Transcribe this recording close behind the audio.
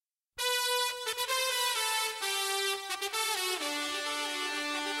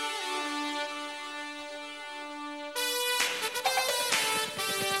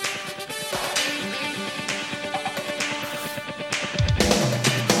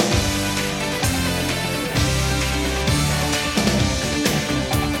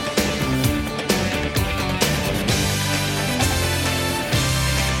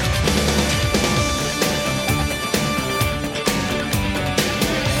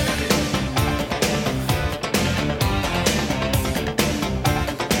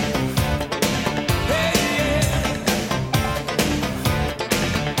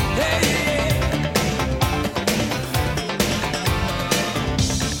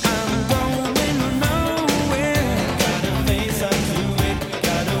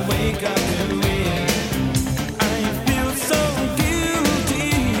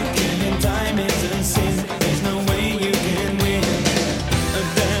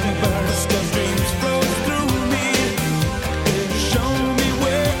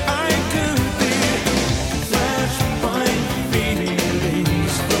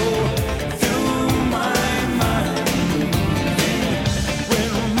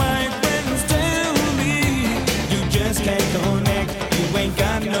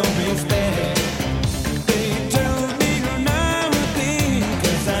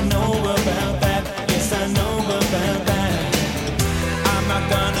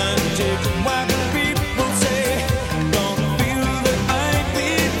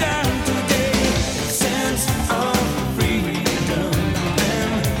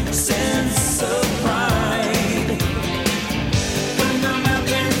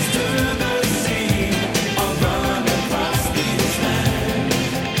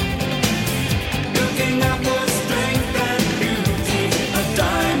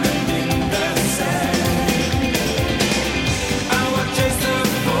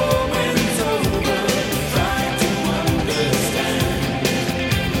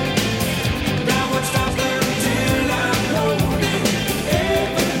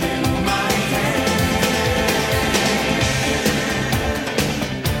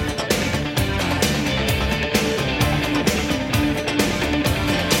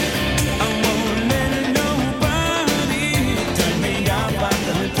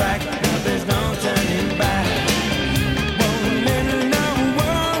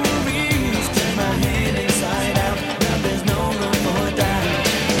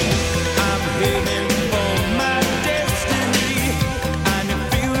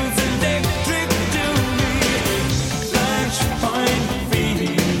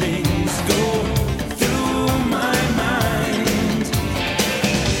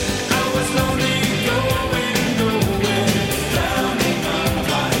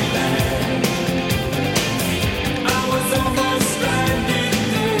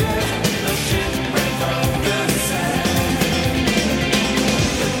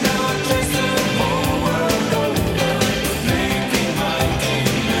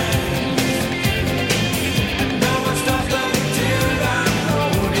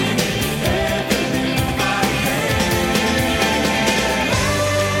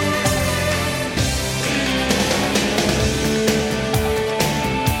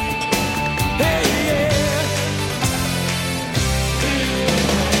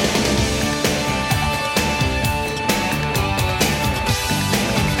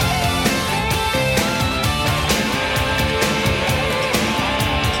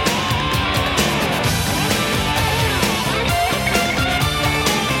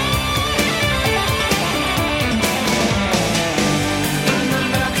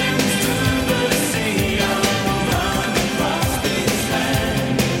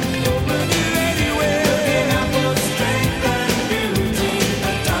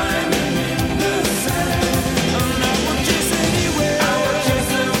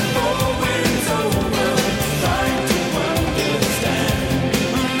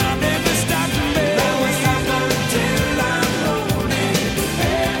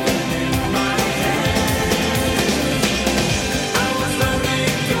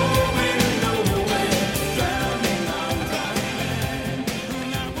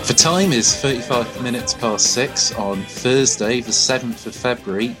Time is 35 minutes past 6 on Thursday, the 7th of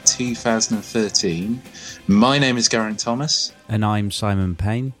February 2013. My name is Geraint Thomas. And I'm Simon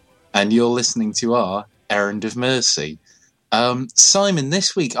Payne. And you're listening to our Errand of Mercy. Simon,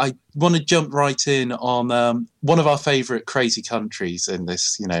 this week I want to jump right in on one of our favourite crazy countries in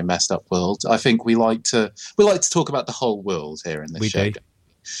this, messed up world. I think we like to talk about the whole world here in this show. We do.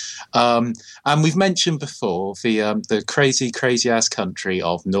 And we've mentioned before the crazy ass country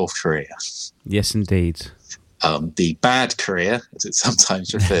of North Korea. Yes, indeed. The bad Korea, as it's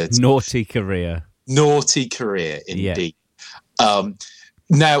sometimes referred to. Naughty Korea. Naughty Korea, indeed. Yeah.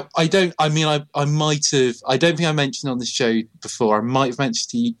 Now, I don't think I mentioned on the show before, I might have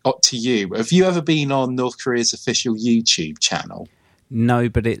mentioned to you. Have you ever been on North Korea's official YouTube channel? No,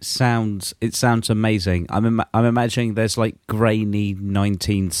 but it sounds amazing. I'm imagining there's like grainy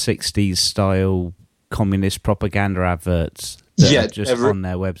 1960s style communist propaganda adverts that are just on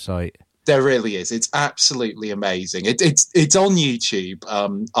their website. There really is. It's absolutely amazing. It's on YouTube.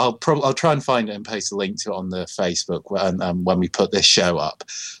 I'll try and find it and post a link to it on the Facebook when we put this show up.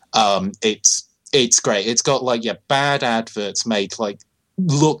 It's great. It's got bad adverts made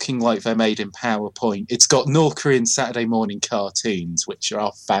looking like they're made in PowerPoint. It's got North Korean Saturday morning cartoons, which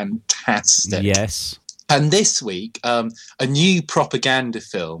are fantastic. Yes. And this week, a new propaganda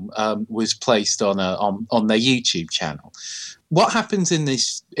film was placed on their YouTube channel. What happens in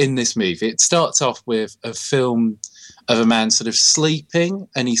this movie? It starts off with a film of a man sort of sleeping,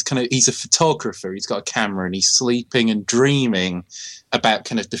 and he's a photographer. He's got a camera, and he's sleeping and dreaming about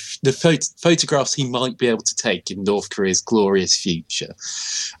kind of the photographs he might be able to take in North Korea's glorious future.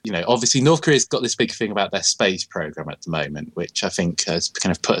 Obviously North Korea's got this big thing about their space program at the moment, which I think has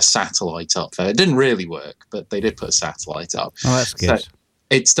kind of put a satellite up there. It didn't really work, but they did put a satellite up. Oh, that's good. So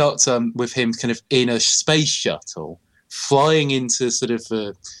it starts with him kind of in a space shuttle, flying into sort of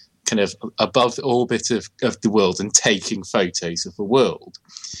kind of above the orbit of the world and taking photos of the world.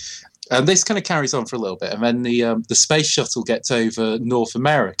 And this kind of carries on for a little bit, and then the space shuttle gets over North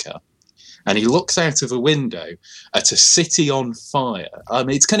America, and he looks out of a window at a city on fire.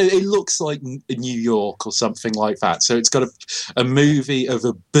 It looks like New York or something like that. So it's got a movie of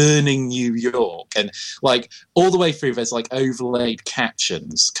a burning New York, and like all the way through, there's like overlaid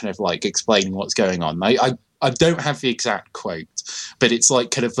captions, kind of like explaining what's going on. I don't have the exact quote, but it's like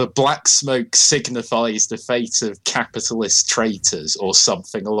kind of a black smoke signifies the fate of capitalist traitors or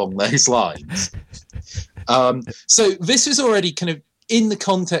something along those lines. So this was already kind of in the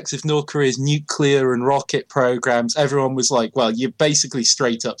context of North Korea's nuclear and rocket programs. Everyone was like, well, you're basically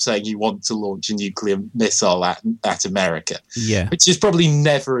straight up saying you want to launch a nuclear missile at America. Yeah. Which is probably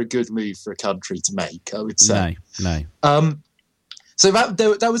never a good move for a country to make, I would say. No. So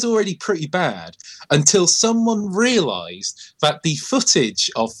that was already pretty bad until someone realised that the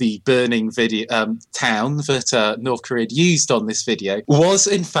footage of the burning video town that North Korea had used on this video was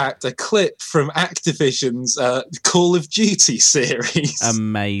in fact a clip from Activision's Call of Duty series.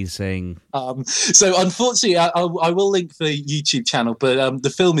 Amazing. So unfortunately, I will link the YouTube channel, but the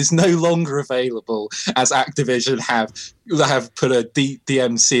film is no longer available as Activision have put a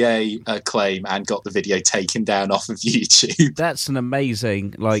DMCA claim and got the video taken down off of YouTube. That's an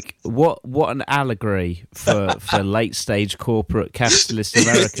amazing, like, what an allegory for late stage corporate capitalist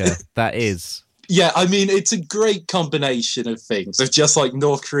America that is. Yeah, I mean, it's a great combination of things, of just like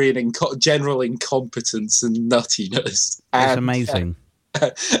North Korean general incompetence and nuttiness. That's amazing.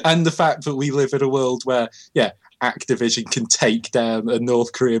 And the fact that we live in a world where, Activision can take down a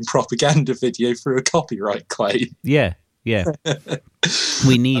North Korean propaganda video for a copyright claim. Yeah.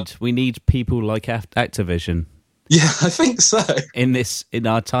 we need people like Activision. Yeah, I think so. In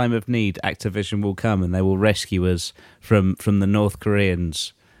our time of need, Activision will come and they will rescue us from the North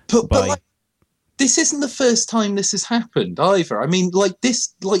Koreans. But this isn't the first time this has happened either. I mean,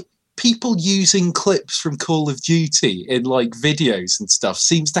 people using clips from Call of Duty in like videos and stuff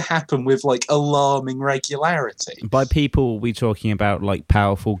seems to happen with like alarming regularity. By people, we talking about like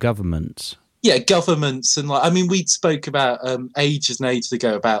powerful governments. Yeah, governments and we spoke about ages and ages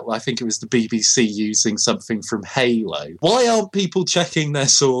ago about, I think it was the BBC using something from Halo. Why aren't people checking their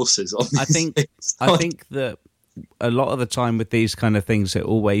sources on these things? I think that a lot of the time with these kind of things, it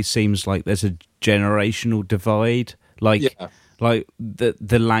always seems like there's a generational divide. Like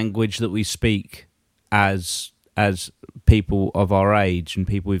the language that we speak as people of our age and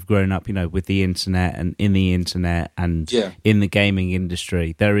people who've grown up, with the internet and in the internet and in the gaming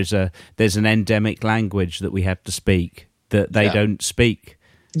industry, there's an endemic language that we have to speak that they don't speak.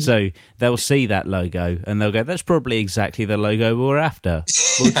 So they'll see that logo and they'll go, "That's probably exactly the logo we're after."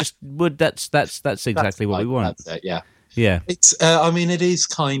 That's exactly what we want. That's it, yeah. It's it is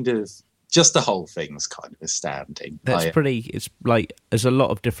kind of. Just the whole thing's kind of astounding. It's like there's a lot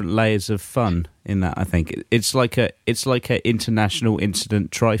of different layers of fun in that. I think it's like a international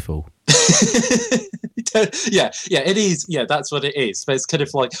incident trifle. Yeah, it is. Yeah, that's what it is. But it's kind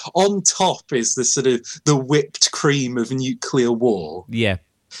of like on top is the sort of the whipped cream of nuclear war. Yeah.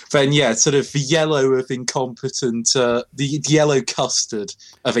 Then sort of the yellow of incompetent, the yellow custard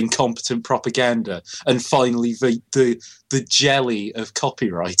of incompetent propaganda, and finally the jelly of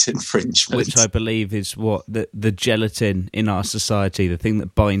copyright infringement, which I believe is what the gelatin in our society, the thing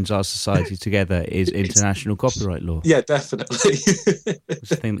that binds our society together, is international copyright law. Yeah, definitely. It's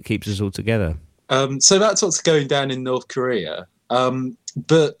the thing that keeps us all together. So that's what's going down in North Korea.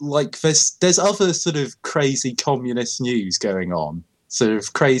 But like, there's other sort of crazy communist news going on. Sort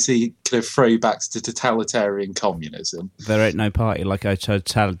of crazy kind of throwbacks to totalitarian communism. There ain't no party like a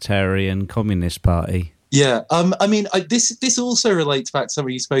totalitarian communist party. Yeah, this also relates back to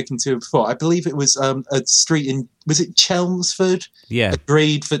somebody you've spoken to before. I believe it was a street was it Chelmsford? Yeah,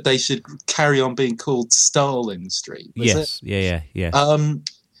 agreed that they should carry on being called Stalin Street. Yes, it? Yeah.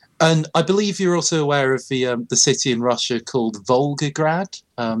 And I believe you're also aware of the city in Russia called Volgograd.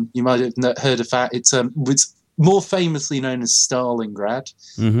 You might have heard of that. It's more famously known as Stalingrad,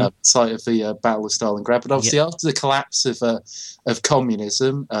 site of the Battle of Stalingrad. But obviously, after the collapse of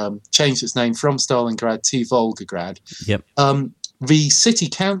communism, changed its name from Stalingrad to Volgograd. Yep. The city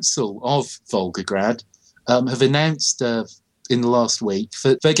council of Volgograd have announced in the last week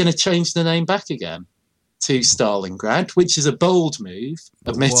that they're going to change the name back again to Stalingrad, which is a bold move.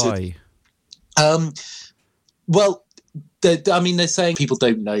 Admitted. Why? Well. They're saying people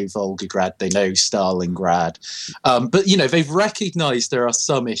don't know Volgograd, they know Stalingrad. But, they've recognised there are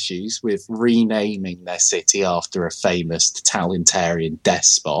some issues with renaming their city after a famous totalitarian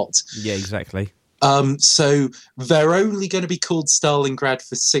despot. Yeah, exactly. So they're only going to be called Stalingrad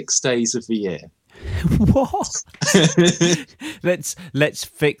for 6 days of the year. What? let's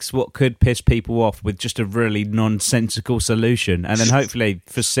fix what could piss people off with just a really nonsensical solution, and then hopefully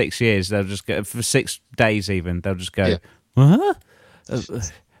for 6 years they'll just go, for 6 days even they'll just go, what?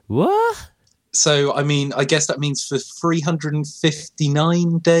 What? So I mean, I guess that means for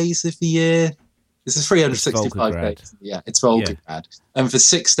 359 days of the year. This is 365 days. Yeah, it's Volgograd. Yeah. And for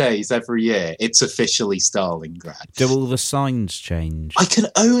 6 days every year, it's officially Stalingrad. Do all the signs change? I can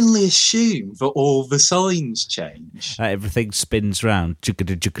only assume that all the signs change. Everything spins round.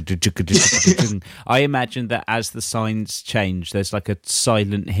 I imagine that as the signs change, there's like a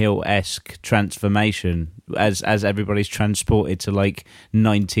Silent Hill-esque transformation as everybody's transported to like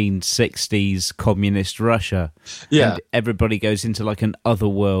 1960s communist Russia. Yeah. And everybody goes into like an other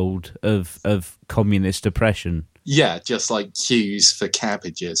world of communist oppression. Yeah, just like queues for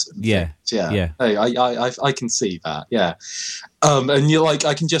cabbages. And yeah, things. Yeah. Hey, I can see that. Yeah, and you're like,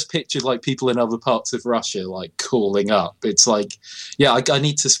 I can just picture like people in other parts of Russia like calling up. It's like, yeah, I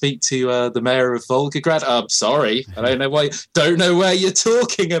need to speak to the mayor of Volgograd. I'm sorry, I don't know where you're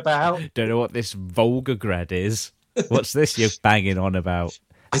talking about. Don't know what this Volgograd is. What's this you're banging on about?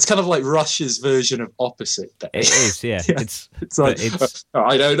 It's kind of like Russia's version of Opposite Day. It is, yeah. It's like,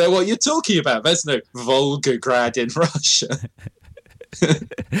 I don't know what you're talking about. There's no Volgograd in Russia.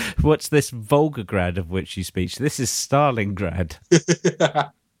 What's this Volgograd of which you speak? This is Stalingrad.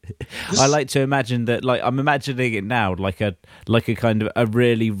 I like to imagine that, like, I'm imagining it now, like a kind of a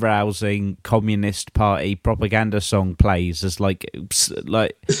really rousing Communist Party propaganda song plays as like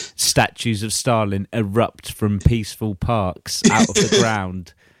statues of Stalin erupt from peaceful parks out of the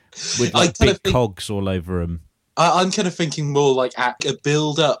ground with like big cogs all over them. I'm kind of thinking more like at a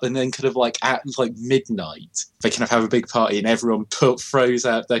build-up, and then kind of like at like midnight, they kind of have a big party, and everyone throws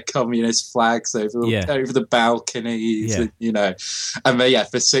out their communist flags over the balconies, and, you know, and they,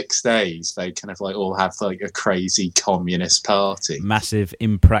 for 6 days they kind of like all have like a crazy communist party, massive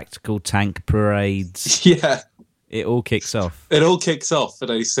impractical tank parades. Yeah. It all kicks off. It all kicks off for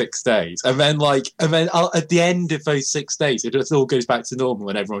those 6 days. And then at the end of those 6 days, it just all goes back to normal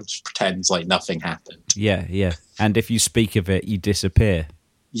and everyone just pretends like nothing happened. Yeah, yeah. And if you speak of it, you disappear.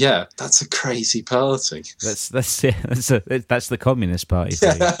 Yeah, that's a crazy party. That's it. That's the Communist Party.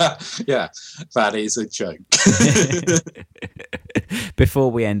 Yeah, that is a joke.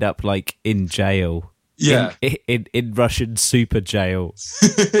 Before we end up like in jail. Yeah. In Russian super jail.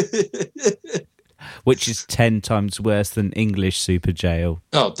 Which is 10 times worse than English super jail.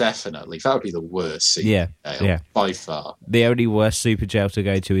 Oh, definitely. That would be the worst super jail, by far. The only worst super jail to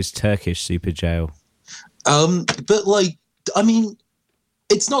go to is Turkish super jail. But, like, I mean,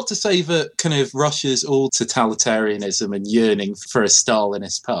 it's not to say that kind of Russia's all totalitarianism and yearning for a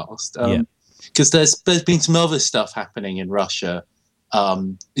Stalinist past. Because there's been some other stuff happening in Russia.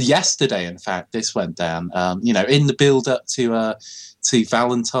 Yesterday, in fact, this went down, in the build-up to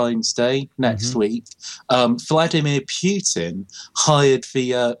Valentine's Day next week, Vladimir Putin hired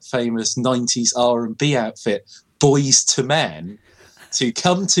the famous 90s R&B outfit Boys to Men to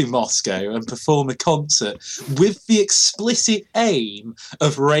come to Moscow and perform a concert with the explicit aim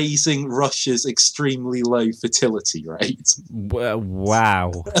of raising Russia's extremely low fertility rate.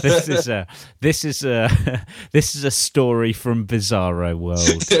 Wow, this is a story from Bizarro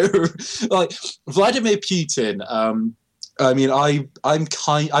World. Like Vladimir Putin. I mean, I've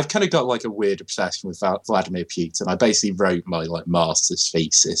kind of got like a weird obsession with Vladimir Putin. I basically wrote my like master's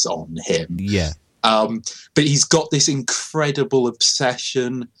thesis on him. Yeah. But he's got this incredible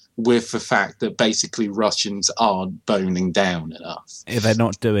obsession with the fact that basically Russians aren't boning down enough. They're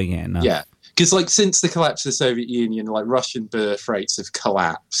not doing it enough. Yeah. Because, like, since the collapse of the Soviet Union, like, Russian birth rates have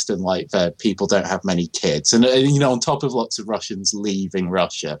collapsed and, like, people don't have many kids. And, on top of lots of Russians leaving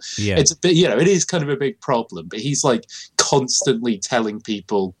Russia, it's a bit, it is kind of a big problem. But he's, like, constantly telling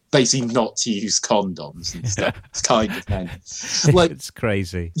people basically not to use condoms and stuff. It's kind of like it's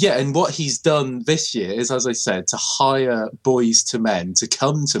crazy. Yeah, and what he's done this year is, as I said, to hire Boys to Men to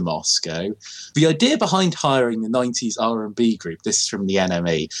come to Moscow. The idea behind hiring the 90s R&B group, this is from the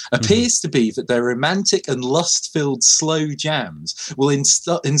NME, appears to be that their romantic and lust-filled slow jams will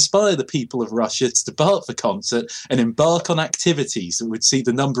inspire the people of Russia to depart the concert and embark on activities that would see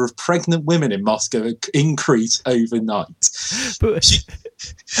the number of pregnant women in Moscow increase overnight.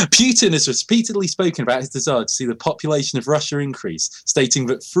 Putin has repeatedly spoken about his desire to see the population of Russia increase, stating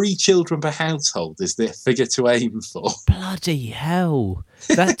that 3 children per household is the figure to aim for. Bloody hell.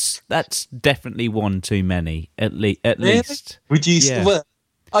 That's definitely one too many, at least. Would you... Yeah. Well,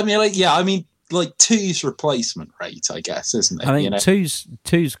 I mean, like 2's replacement rate, I guess, isn't it? I mean, two's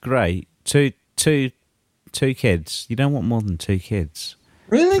great. Two kids. You don't want more than 2 kids.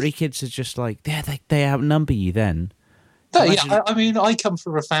 Really? 3 kids are just like, yeah, they outnumber you then. No, yeah, I mean, I come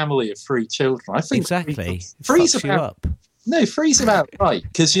from a family of 3 children. I think exactly. Three's about right,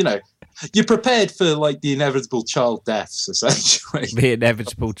 because you're prepared for like the inevitable child deaths, essentially. The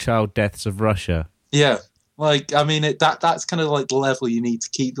inevitable child deaths of Russia. Yeah, like I mean, that's kind of like the level you need to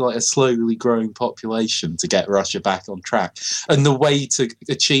keep like a slowly growing population to get Russia back on track. And the way to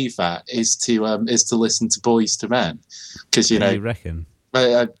achieve that is to listen to Boys to Men, because you reckon.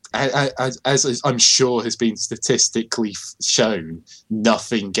 As I'm sure has been statistically shown,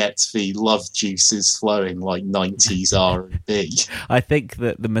 nothing gets the love juices flowing like 90s R&B. I think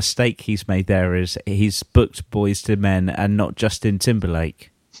that the mistake he's made there is he's booked Boys to Men and not Justin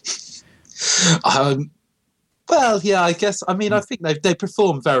Timberlake. Well, yeah, I guess. I mean, I think they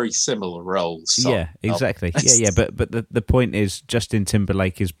perform very similar roles. So, yeah, exactly. Yeah. But the point is, Justin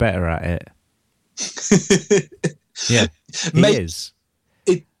Timberlake is better at it. Yeah, he is.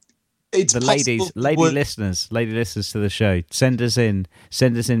 It's the lady listeners to the show, send us in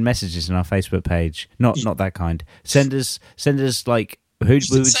messages on our Facebook page. Not that kind. Send us like who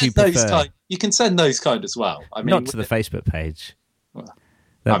would you prefer? You can send those kind as well. I mean, not to the Facebook page. Well,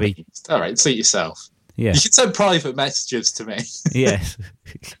 all right. Suit yourself. Yeah. You can send private messages to me. Yes,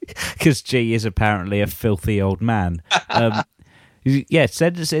 because G is apparently a filthy old man. Yeah,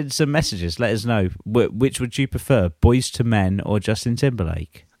 send us in some messages. Let us know which would you prefer, Boys to Men or Justin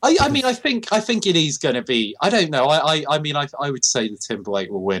Timberlake. I mean, I think it is going to be. I don't know. I mean, I would say the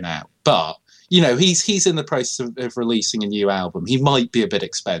Timberlake will win out, but he's in the process of releasing a new album. He might be a bit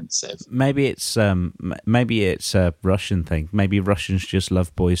expensive. Maybe it's a Russian thing. Maybe Russians just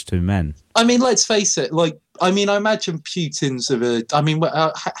love Boys to Men. I mean, let's face it. Like, I mean, I imagine Putin's I mean,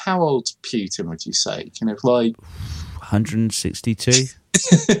 how old's Putin? Would you say? Kind of like 162.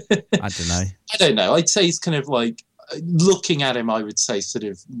 I don't know. I'd say he's kind of like. Looking at him, I would say sort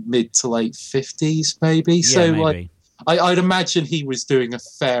of mid to late 50s, maybe. Yeah, so, maybe. like, I'd imagine he was doing a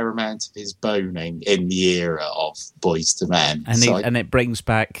fair amount of his boning in the era of Boys to Men, and it brings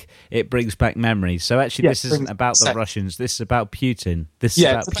back memories. So actually, this isn't about the Russians. This is about Putin. This is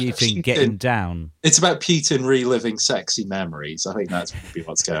about Putin getting down. It's about Putin reliving sexy memories. I think that's maybe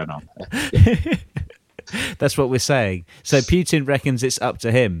what's going on there. That's what we're saying. So Putin reckons it's up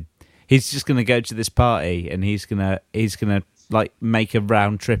to him. He's just going to go to this party and he's gonna like make a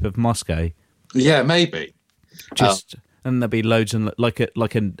round trip of Moscow. Yeah, maybe. And there'll be loads and like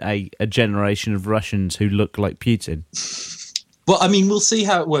a generation of Russians who look like Putin. Well, I mean, we'll see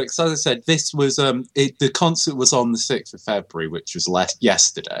how it works. As I said, this was the concert was on the 6th of February, which was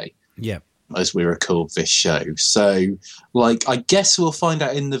yesterday. Yeah. As we record this show, so like I guess we'll find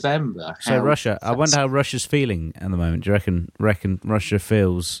out in November. So Russia, I wonder how Russia's feeling at the moment. Do you reckon Russia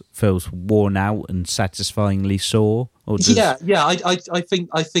feels worn out and satisfyingly sore? Or yeah. I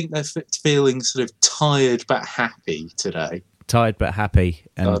think they're feeling sort of tired but happy today. Tired but happy,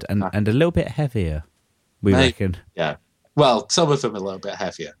 and a little bit heavier. We reckon. Yeah. Well, some of them are a little bit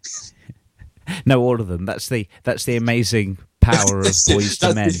heavier. No, all of them. That's the amazing power of Boys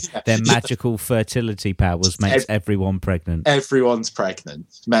to Men. Their magical fertility powers makes everyone pregnant. Everyone's pregnant,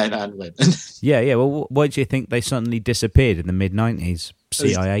 men and women. Yeah. Well, why do you think they suddenly disappeared in the mid-90s?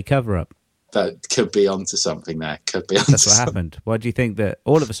 CIA cover-up. That could be onto something there. That's what happened. Why do you think that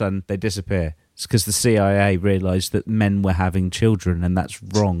all of a sudden they disappear? It's because the CIA realised that men were having children, and that's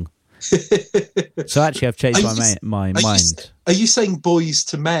wrong. So actually, I've changed my mind. Are you saying Boys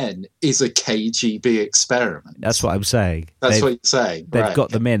to Men is a KGB experiment? That's what I'm saying. That's what you're saying. They've got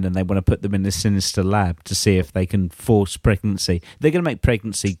them in, and they want to put them in a sinister lab to see if they can force pregnancy. They're going to make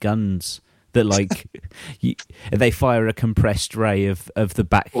pregnancy guns that, like, they fire a compressed ray of the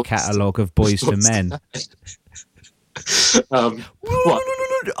back catalogue of Boys to Men.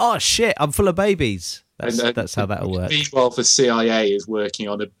 Oh shit! I'm full of babies. That's how that'll work. Meanwhile, the CIA is working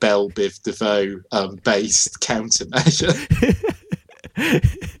on a Belle Biv DeVoe based countermeasure.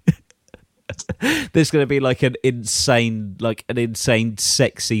 There's going to be like an insane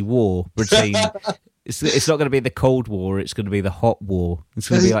sexy war between. It's not going to be the Cold War. It's going to be the Hot War. It's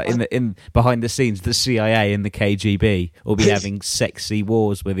going to be like in behind the scenes, the CIA and the KGB will be having sexy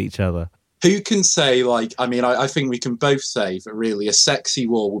wars with each other. Who can say, like, I mean, I think we can both say that really a sexy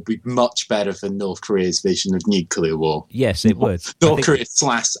war would be much better than North Korea's vision of nuclear war. Yes, it would. North Korea /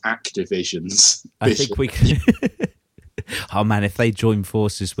 Activision's vision. I think we can. Oh, man, if they join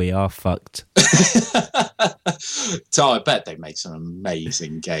forces, we are fucked. So I bet they'd make some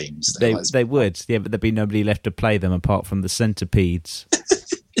amazing games. They would, yeah, but there'd be nobody left to play them apart from the centipedes.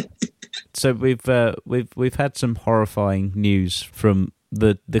 So we've had some horrifying news from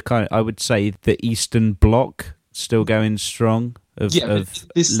the kind of, I would say, the Eastern Bloc still going strong. of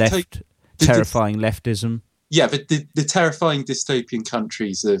terrifying leftism. Yeah, but the terrifying dystopian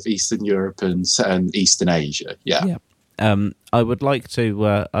countries of Eastern Europe and Eastern Asia. Yeah.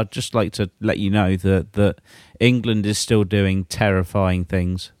 I'd just like to let you know that England is still doing terrifying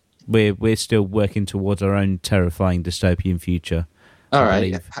things. We're still working towards our own terrifying dystopian future. All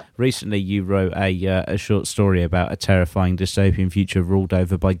right. Recently, you wrote a short story about a terrifying dystopian future ruled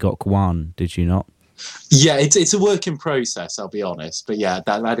over by Gok Wan. Did you not? Yeah, it's a work in process. I'll be honest, but yeah,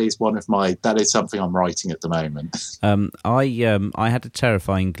 that is something I'm writing at the moment. I had a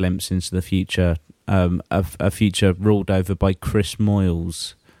terrifying glimpse into the future, a future ruled over by Chris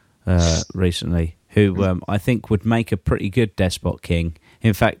Moyles recently, who I think would make a pretty good despot king.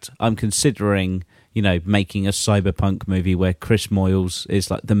 In fact, I'm considering, making a cyberpunk movie where Chris Moyles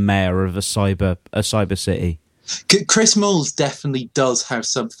is like the mayor of a cyber city. Chris Moyles definitely does have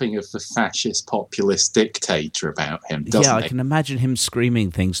something of the fascist populist dictator about him, doesn't he? Yeah, I can imagine him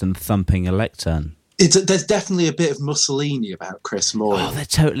screaming things and thumping a lectern. There's definitely a bit of Mussolini about Chris Moyles. Oh, there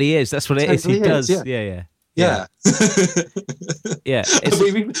totally is. That's what it is. He does. Yeah. Yeah. Yeah.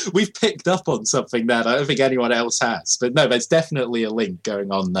 We've picked up on something that I don't think anyone else has. But no, there's definitely a link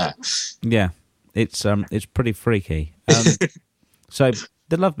going on there. Yeah. It's pretty freaky. So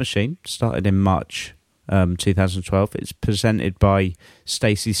The Love Machine started in March 2012. It's presented by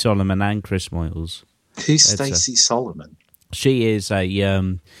Stacey Solomon and Chris Moyles. Who's Stacey Solomon? She is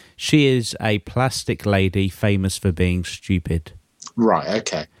a plastic lady famous for being stupid. Right,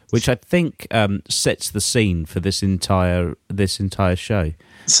 okay. Which I think sets the scene for this entire show.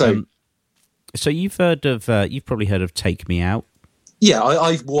 So you've probably heard of Take Me Out. Yeah,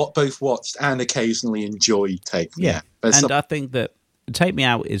 I've both watched and occasionally enjoyed Take Me Out. And I think that Take Me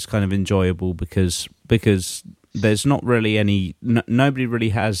Out is kind of enjoyable because there's not really nobody really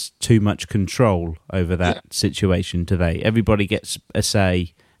has too much control over that situation today. Everybody gets a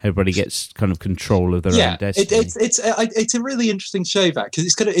say. Everybody gets kind of control of their own destiny. It's a really interesting show, that,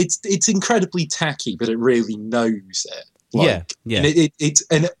 because it's incredibly tacky, but it really knows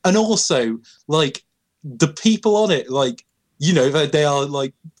it. And also, like, the people on it, like, they are,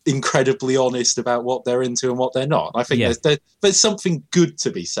 like, incredibly honest about what they're into and what they're not. I think there's something good to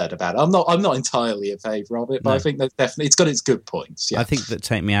be said about it. I'm not entirely in favour of it, but I think that definitely it's got its good points. Yeah. I think that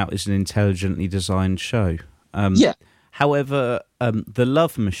Take Me Out is an intelligently designed show. However, The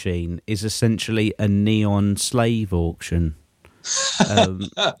Love Machine is essentially a neon slave auction.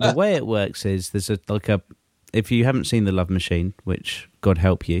 The way it works is there's if you haven't seen The Love Machine, which God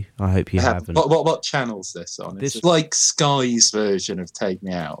help you, I hope you haven't. What channel's this on? Is it like Sky's version of Take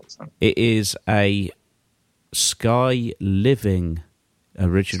Me Out? It is a Sky Living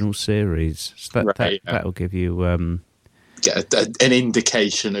original series. So that'll give you get an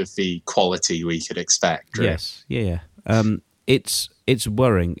indication of the quality we could expect. Right? Yes, yeah. It's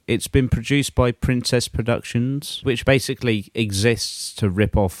worrying. It's been produced by Princess Productions, which basically exists to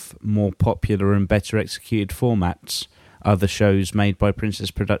rip off more popular and better executed formats. Other shows made by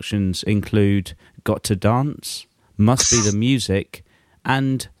Princess Productions include Got to Dance, Must Be the Music,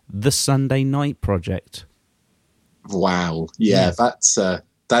 and The Sunday Night Project. Wow. Yeah.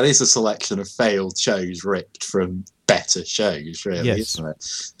 That is a selection of failed shows ripped from better shows, really, isn't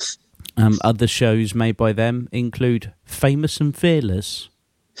it? Other shows made by them include Famous and Fearless,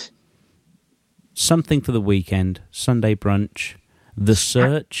 Something for the Weekend, Sunday Brunch, The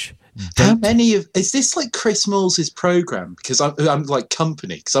Search. How many is this like Chris Moyles' program? Because I'm like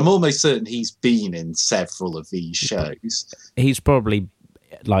company, because I'm almost certain he's been in several of these shows. He's probably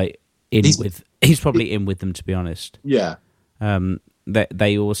he's probably in with them, to be honest. Yeah.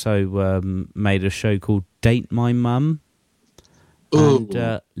 They also made a show called Date My Mum.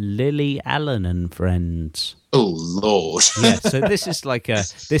 And Lily Allen and Friends. Oh Lord! Yeah, so I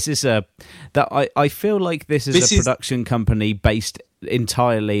feel like this is a production company based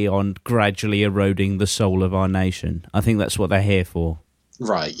entirely on gradually eroding the soul of our nation. I think that's what they're here for.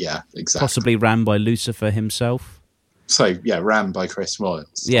 Right? Yeah, exactly. Possibly ran by Lucifer himself. So yeah, ran by Chris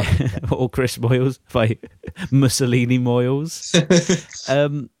Moyles. Yeah, or Chris Moyles by Mussolini Moyles.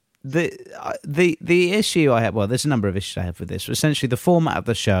 The issue I have, there's a number of issues I have with this. Essentially, the format of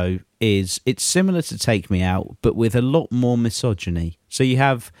the show it's similar to Take Me Out, but with a lot more misogyny. So you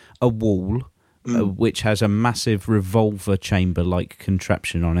have a wall, which has a massive revolver chamber-like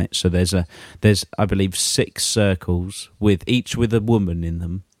contraption on it. So there's I believe 6 circles each with a woman in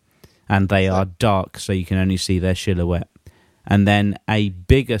them, and they are dark, so you can only see their silhouette. And then a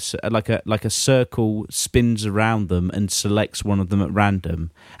bigger, like a circle, spins around them and selects one of them at random,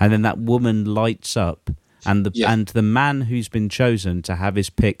 and then that woman lights up, and the man who's been chosen to have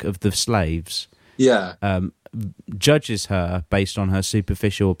his pick of the slaves, judges her based on her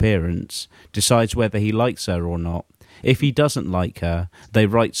superficial appearance, decides whether he likes her or not. If he doesn't like her, they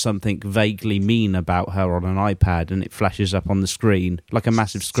write something vaguely mean about her on an iPad, and it flashes up on the screen, like a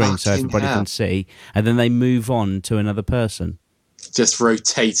massive screen, so everybody can see, and then they move on to another person. Just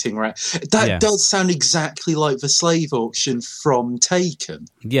rotating around. That does sound exactly like the slave auction from Taken.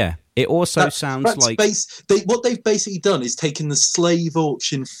 Yeah. It also sounds like... what they've basically done is taken the slave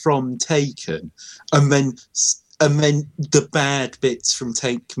auction from Taken and then the bad bits from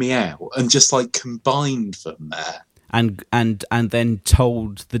Take Me Out and just like combined them there. And then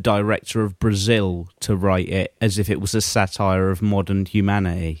told the director of Brazil to write it as if it was a satire of modern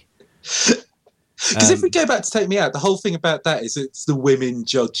humanity. Because if we go back to Take Me Out, the whole thing about that is it's the women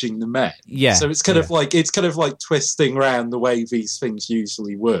judging the men. Yeah. So it's kind of like twisting around the way these things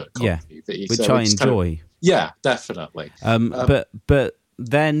usually work. Yeah. TV. Which I enjoy. Kind of, yeah, definitely. But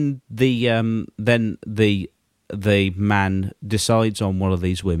then the man decides on one of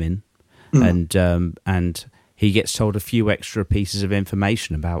these women, and he gets told a few extra pieces of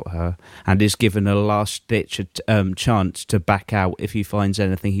information about her, and is given a last-ditch chance to back out if he finds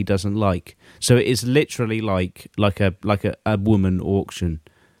anything he doesn't like. So it is literally like a woman auction.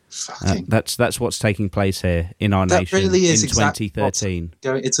 That's what's taking place here in our nation really is in 2013.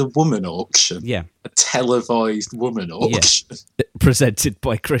 It's a woman auction. Yeah, a televised woman auction presented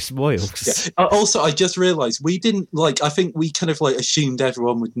by Chris Moyles. Yeah. Also, I just realised we didn't I think we kind of assumed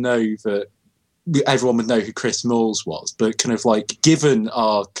everyone would know who Chris Moyles was, but kind of given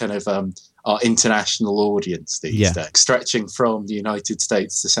our kind of our international audience these days, stretching from the United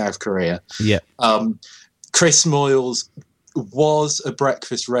States to South Korea. Yeah. Chris Moyles was a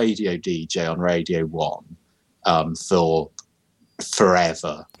breakfast radio DJ on Radio 1 for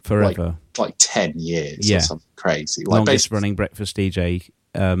forever. Like 10 years or something crazy. Longest running breakfast DJ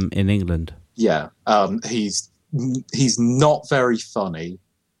in England. Yeah. He's not very funny.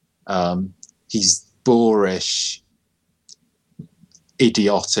 He's boorish,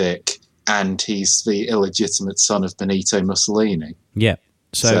 idiotic, and he's the illegitimate son of Benito Mussolini. Yeah.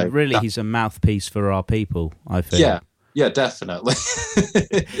 So really, he's a mouthpiece for our people, I feel. Yeah, definitely.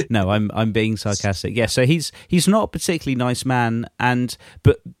 No, I'm being sarcastic. Yeah, so he's not a particularly nice man,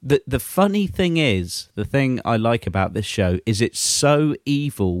 but the funny thing is, the thing I like about this show is it's so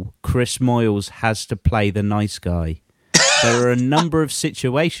evil. Chris Moyles has to play the nice guy. There are a number of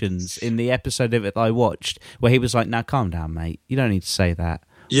situations in the episode of it that I watched where he was like, "Now calm down, mate. You don't need to say that."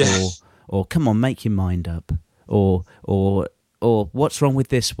 Yeah. Or come on, make your mind up. Or what's wrong with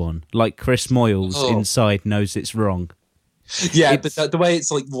this one? Like Chris Moyles inside knows it's wrong. Yeah, but the way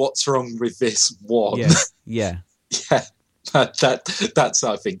it's like, what's wrong with this one? Yeah. Yeah. That's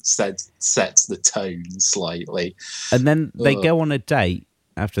I think sets the tone slightly. And then they go on a date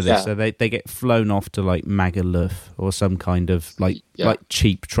after this, so they get flown off to Magaluf or some kind of like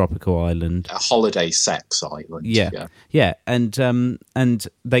cheap tropical island, a holiday sex island. Yeah, and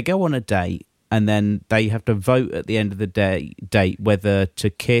they go on a date, and then they have to vote at the end of the date whether to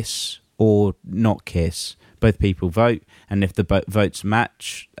kiss or not kiss. Both people vote, and if the votes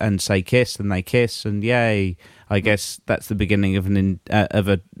match and say kiss, then they kiss, and yay! I guess that's the beginning of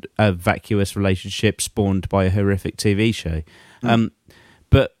a vacuous relationship spawned by a horrific TV show.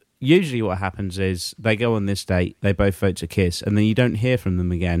 But usually what happens is they go on this date, they both vote to kiss, and then you don't hear from them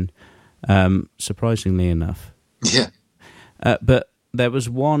again, surprisingly enough. Yeah. But there was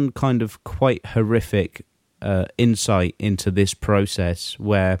one kind of quite horrific insight into this process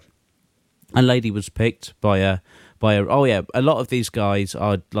where a lady was picked by a a lot of these guys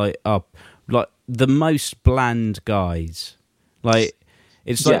are like the most bland guys.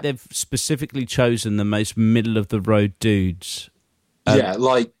 It's like they've specifically chosen the most middle of the road dudes.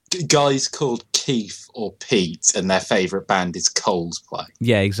 Like guys called Keith or Pete, and their favourite band is Coldplay.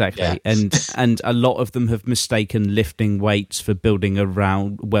 Yeah, exactly. Yeah. And a lot of them have mistaken lifting weights for building a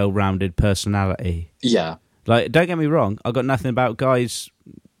well-rounded personality. Yeah. Don't get me wrong, I've got nothing about guys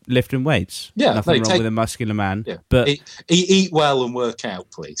lifting weights. Yeah, nothing wrong with a muscular man. Yeah. But eat well and work out,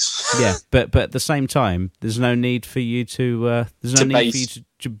 please. Yeah, but at the same time, there's no need for you to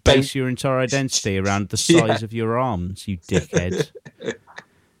base your entire identity around the size of your arms, you dickhead.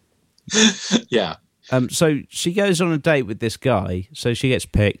 Yeah. So she goes on a date with this guy, so she gets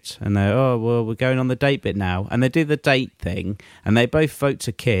picked, and they're, we're going on the date bit now. And they do the date thing, and they both vote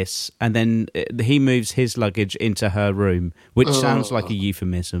to kiss, and then he moves his luggage into her room, which sounds like a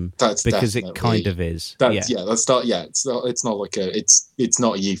euphemism, because it kind of is. It's not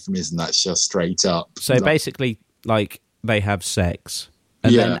a euphemism, that's just straight up. So basically, they have sex,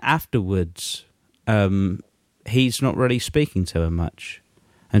 and then afterwards, he's not really speaking to her much.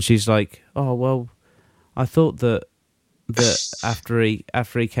 And she's like, oh, well, I thought that after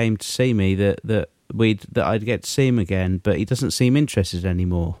he came to see me that I'd get to see him again, but he doesn't seem interested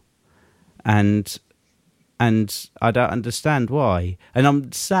anymore, and I don't understand why. And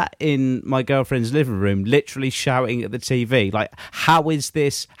I'm sat in my girlfriend's living room, literally shouting at the TV, like, "How is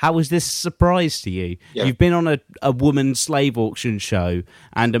this a surprise to you? Yeah. You've been on a woman's slave auction show,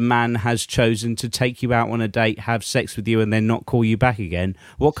 and a man has chosen to take you out on a date, have sex with you, and then not call you back again.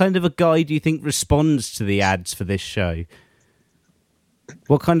 What kind of a guy do you think responds to the ads for this show?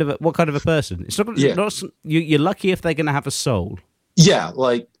 What kind of a person? It's not. You're lucky if they're going to have a soul. Yeah,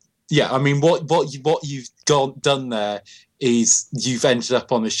 like. Yeah, I mean, what you've done there is you've ended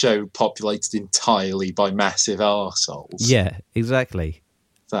up on a show populated entirely by massive arseholes. Yeah, exactly.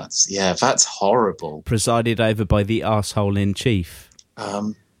 That's horrible. Presided over by the arsehole in chief.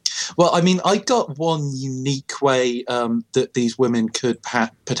 Well, I mean, I got one unique way that these women could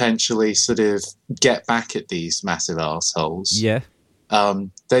potentially sort of get back at these massive arseholes. Yeah.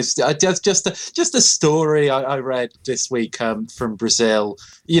 There's just a story I read this week from Brazil.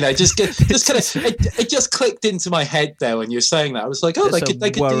 You know, just kind of it just clicked into my head there when you were saying that. I was like, oh, they could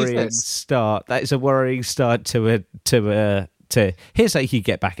do this. That is a worrying start to here's how you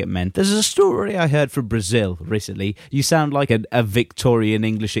get back at men. There's a story I heard from Brazil recently. You sound like a Victorian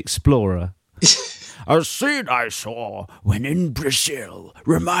English explorer. A scene I saw when in Brazil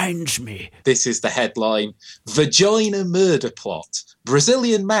reminds me. This is the headline: Vagina murder plot.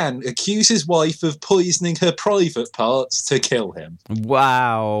 Brazilian man accuses wife of poisoning her private parts to kill him.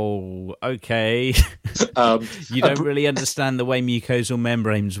 Wow. Okay. You don't really understand the way mucosal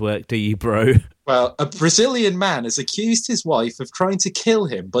membranes work, do you, bro? Well, a Brazilian man has accused his wife of trying to kill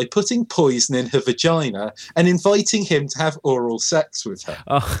him by putting poison in her vagina and inviting him to have oral sex with her.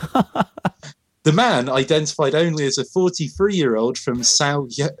 Oh. The man, identified only as a 43-year-old from São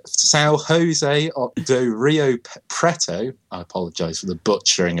José do Rio Preto, I apologise for the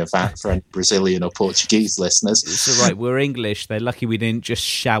butchering of that for any Brazilian or Portuguese listeners. It's all right, we're English. They're lucky we didn't just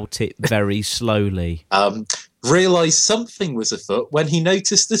shout it very slowly. Realised something was afoot when he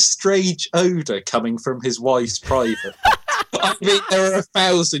noticed a strange odour coming from his wife's private. I mean, there are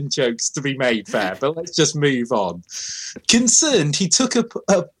 1,000 jokes to be made there, but let's just move on. Concerned, he took her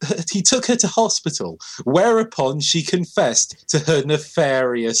to hospital, whereupon she confessed to her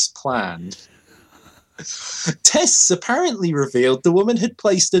nefarious plan. Tests apparently revealed the woman had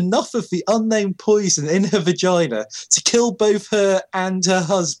placed enough of the unknown poison in her vagina to kill both her and her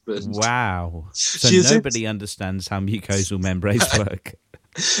husband. Wow. So nobody understands how mucosal membranes work.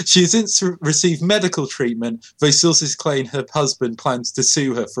 She has since received medical treatment, though sources claim her husband plans to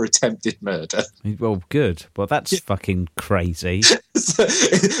sue her for attempted murder. Well, good. Well, that's fucking crazy. So,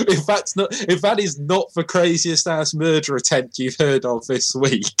 if that is not the craziest ass murder attempt you've heard of this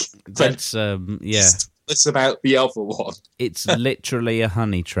week, that's it's about the other one. It's literally a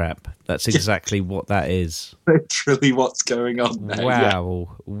honey trap. That's exactly what that is. Literally what's going on there. Wow.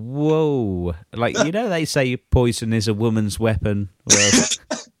 Yeah. Whoa. Like, you know, they say poison is a woman's weapon. Well,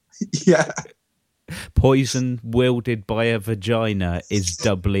 yeah. Poison wielded by a vagina is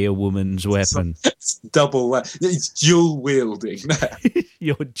doubly a woman's weapon. It's double. It's dual wielding.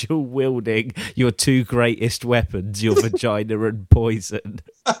 You're dual wielding your two greatest weapons, your vagina and poison.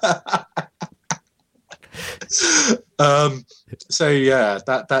 So yeah,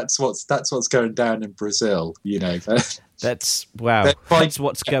 that's what's going down in Brazil. You know, that's wow. That's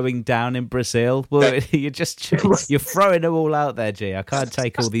what's going down in Brazil. Well, you're throwing them all out there, G. I can't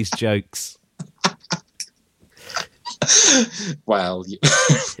take all these jokes. Well,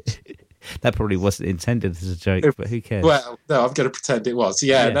 that probably wasn't intended as a joke, but who cares? Well, no, I'm going to pretend it was.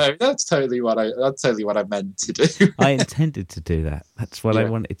 Yeah, no, that's totally what I meant to do. I intended to do that. That's what I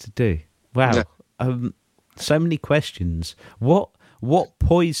wanted to do. Wow. Yeah. So many questions. What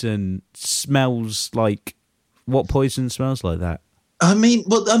poison smells like? What poison smells like that? I mean,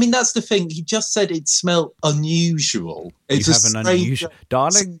 that's the thing. He just said it smelled unusual.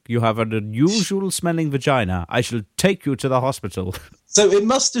 Darling, you have an unusual smelling vagina. I shall take you to the hospital. So it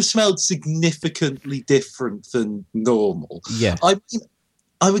must have smelled significantly different than normal. Yeah. I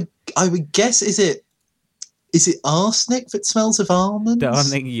mean, I would guess, is it arsenic that smells of almonds?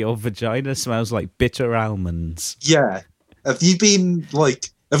 Darling, your vagina smells like bitter almonds. Yeah. Have you eaten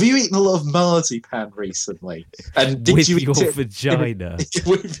a lot of marzipan recently? And did you eat your vagina?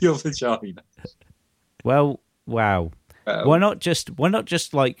 With your vagina. Well, wow. Why not just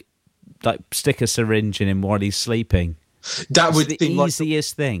like stick a syringe in him while he's sleeping? That would be the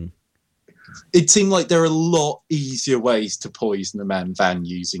easiest thing. It seemed like there are a lot easier ways to poison a man than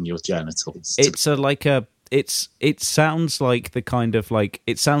using your genitals. It's it sounds like the kind of like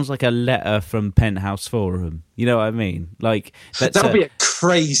it sounds like a letter from Penthouse Forum. You know what I mean? Like that would be a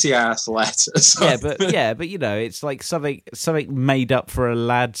crazy ass letter. But you know, it's like something made up for a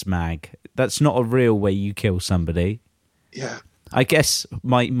lads mag. That's not a real way you kill somebody. Yeah. I guess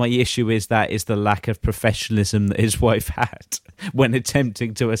my issue is the lack of professionalism that his wife had when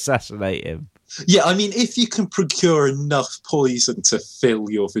attempting to assassinate him. Yeah, I mean, if you can procure enough poison to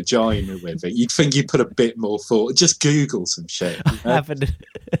fill your vagina with it, you'd think you'd put a bit more thought. Just Google some shit. You know?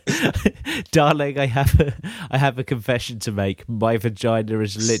 Darling, I have a confession to make. My vagina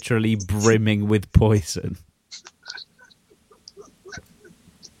is literally brimming with poison.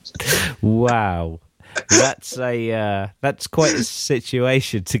 Wow. That's quite a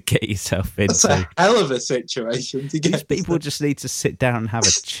situation to get yourself into. That's a hell of a situation to get. These people just need to sit down and have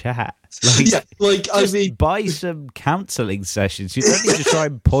a chat. I mean, buy some counselling sessions. You don't need to try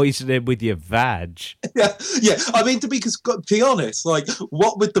and poison him with your vag. Yeah. I mean, to be honest, like,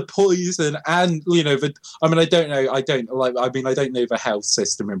 what with the poison and I don't know the health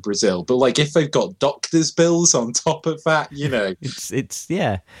system in Brazil, but like, if they've got doctors' bills on top of that, it's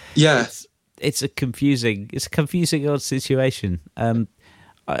It's a confusing odd situation.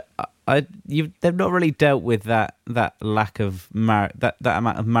 They've not really dealt with that lack of that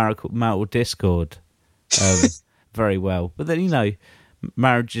amount of marital discord very well. But then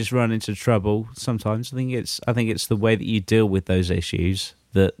marriages run into trouble sometimes. I think it's the way that you deal with those issues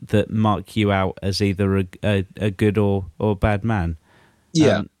that mark you out as either a good or bad man.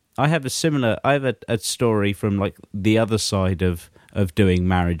 Yeah, I have a story from like the other side of doing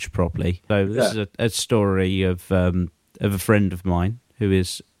marriage properly. So this is a story of a friend of mine who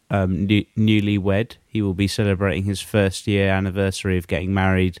is newlywed. He will be celebrating his first year anniversary of getting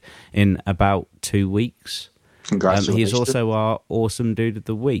married in about 2 weeks. Congratulations. He's also our awesome dude of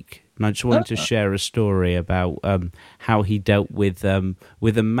the week. And I just wanted to share a story about how he dealt with a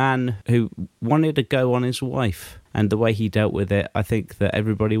man who wanted to go on his wife, and the way he dealt with it, I think that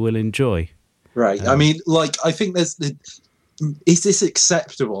everybody will enjoy. Right. I mean, like, I think is this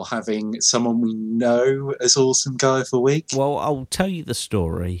acceptable, having someone we know as awesome guy of the week? Well, I'll tell you the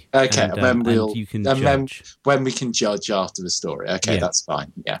story. Okay, and you can judge. When we can judge after the story. Okay, that's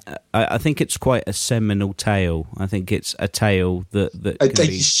fine. Yeah, I think it's quite a seminal tale. I think it's a tale that Are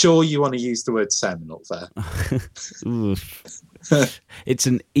you sure you want to use the word seminal there? It's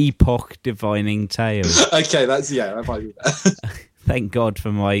an epoch-defining tale. Okay, that might be better. Thank God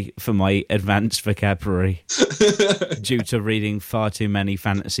for my advanced vocabulary due to reading far too many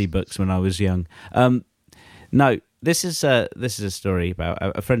fantasy books when I was young. No, this is a story about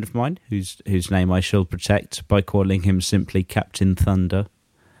a friend of mine whose name I shall protect by calling him simply Captain Thunder.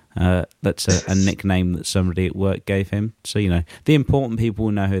 That's a nickname that somebody at work gave him. So the important people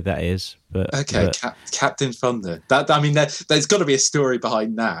will know who that is. But Captain Thunder. There's got to be a story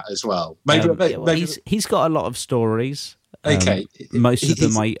behind that as well. Maybe he's got a lot of stories. Okay. Most of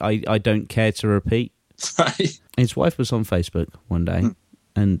them I don't care to repeat. Right. His wife was on Facebook one day,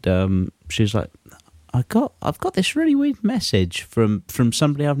 and she's like, I've got this really weird message from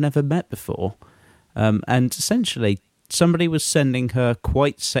somebody I've never met before, and essentially somebody was sending her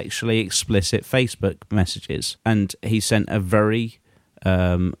quite sexually explicit Facebook messages, and he sent a very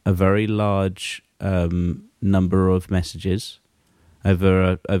large number of messages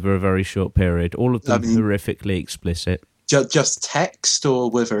over a very short period, all of them horrifically explicit. Just text, or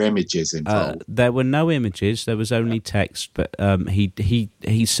were there images involved? There were no images. There was only text. But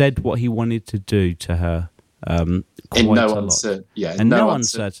he said what he wanted to do to her in no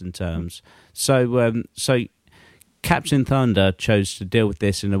uncertain terms. So Captain Thunder chose to deal with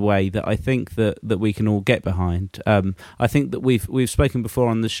this in a way that I think that we can all get behind. I think that we've spoken before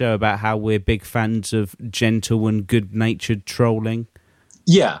on the show about how we're big fans of gentle and good-natured trolling.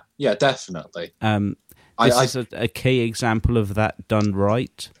 Yeah, definitely. This is a key example of that done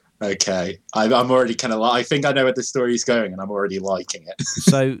right. Okay, I'm already kind of I think I know where the story's going, and I'm already liking it.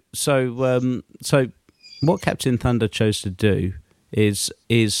 So what Captain Thunder chose to do is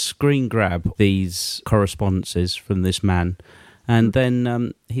screen grab these correspondences from this man, and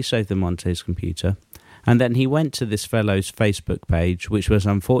then he saved them onto his computer, and then he went to this fellow's Facebook page, which was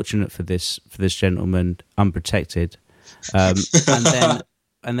unfortunate for this gentleman, unprotected,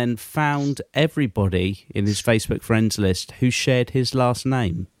 and then found everybody in his Facebook friends list who shared his last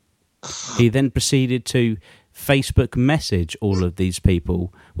name. He then proceeded to Facebook message all of these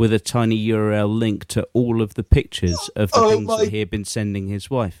people with a tiny URL link to all of the pictures of the things that he had been sending his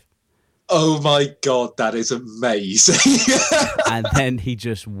wife. Oh my God, that is amazing. And then he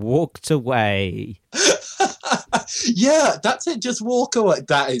just walked away. Yeah, that's it. Just walk away.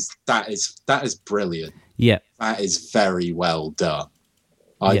 That is brilliant. Yeah. That is very well done.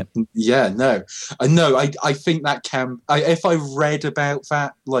 I think that if I read about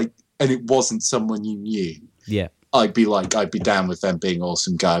that, like, and it wasn't someone you knew, I'd be down with them being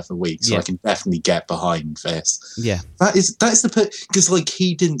awesome guy of the week. So I can definitely get behind this. Yeah, that's because like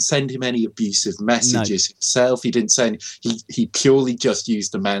he didn't send him any abusive messages himself. He didn't send. He purely just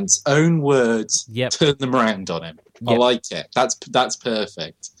used the man's own words, turn them around on him. I like it. That's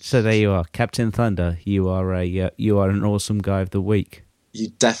perfect. So there you are, Captain Thunder. You are an awesome guy of the week. You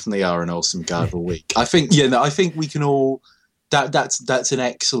definitely are an awesome guy of the week. I think we can all. That's an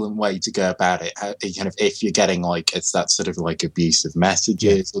excellent way to go about it. Kind of, if you're getting like it's that sort of like abusive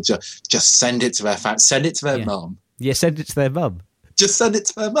messages, or just send it to their family, send it to their mum. Yeah, send it to their mum. Just send it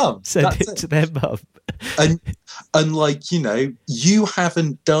to their mum. Send it to their mum. And like, you know, you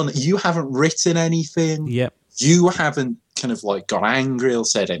haven't written anything. Yep. You haven't kind of like got angry or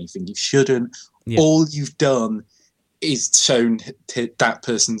said anything you shouldn't. Yep. All you've done is shown that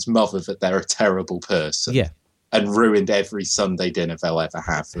person's mother that they're a terrible person. Yeah. And ruined every Sunday dinner they'll ever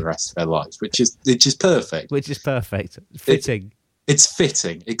have for the rest of their lives, which is perfect. Fitting. It's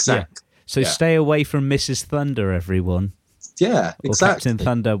fitting, exactly. Yeah. So stay away from Mrs. Thunder, everyone. Yeah, exactly. Or Captain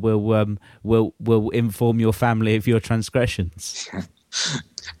Thunder will inform your family of your transgressions.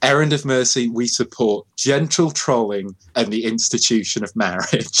 Errand of Mercy, we support gentle trolling and the institution of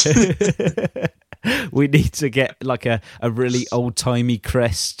marriage. We need to get like a really old-timey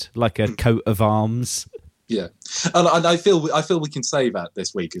crest, like a coat of arms. Yeah, and I feel we can say that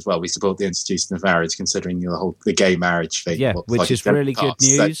this week as well. We support the institution of marriage, considering the gay marriage thing. Yeah, which is really good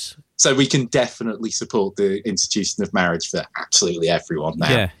news. So we can definitely support the institution of marriage for absolutely everyone now.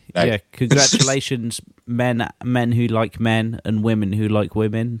 Yeah, yeah. Congratulations, men who like men and women who like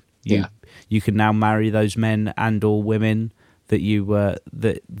women. You can now marry those men and or women that you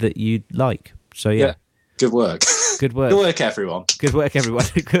that you like. So yeah. Good work. Good work. Good work, everyone. Good work, everyone.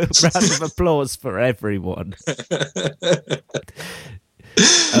 Round of applause for everyone.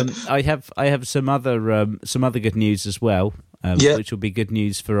 I have some other good news as well, which will be good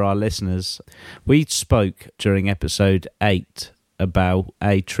news for our listeners. We spoke during episode 8 about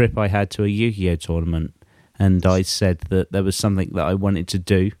a trip I had to a Yu-Gi-Oh tournament, and I said that there was something that I wanted to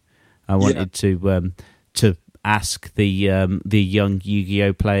do. I wanted to ask the young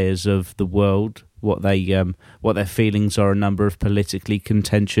Yu-Gi-Oh players of the world what their feelings on a number of politically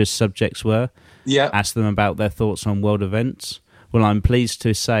contentious subjects were. Yeah. Ask them about their thoughts on world events. Well, I'm pleased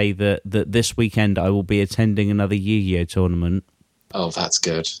to say that this weekend I will be attending another Yu-Gi-Oh tournament. Oh, that's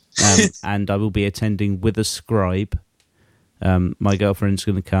good. And I will be attending with a scribe. My girlfriend's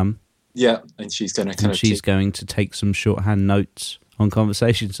going to come. Yeah, and she's going to going to take some shorthand notes on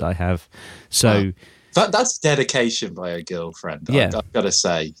conversations I have. So. That's dedication by a girlfriend. Yeah, I've got to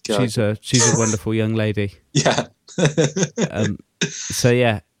say, she's a wonderful young lady. Yeah. So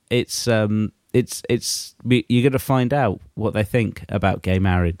yeah, it's you're going to find out what they think about gay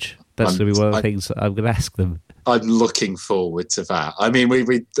marriage. That's going to be one of the things I'm going to ask them. I'm looking forward to that. I mean,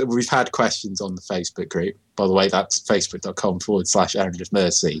 we've had questions on the Facebook group. By the way, that's facebook.com/Errand of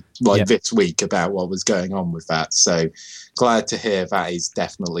Mercy, this week about what was going on with that. So glad to hear that is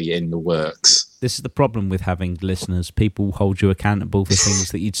definitely in the works. This is the problem with having listeners. People hold you accountable for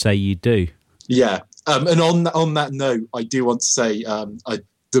things that you'd say you do. Yeah. And on that note, I do want to say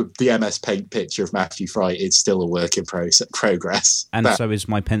the MS Paint picture of Matthew Fry is still a work in progress. And so is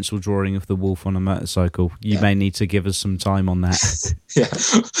my pencil drawing of the wolf on a motorcycle. You may need to give us some time on that. Yeah.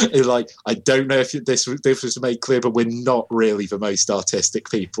 I don't know if this was made clear, but we're not really the most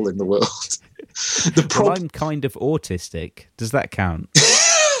artistic people in the world. I'm kind of autistic. Does that count?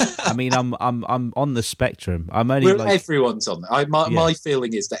 I mean, I'm on the spectrum. I'm only everyone's on there. My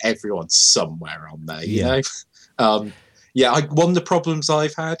feeling is that everyone's somewhere on there. You know. One of the problems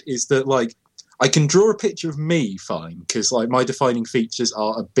I've had is that I can draw a picture of me fine because my defining features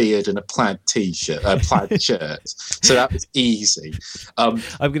are a beard and a plaid t-shirt, plaid shirt. So that was easy. I'm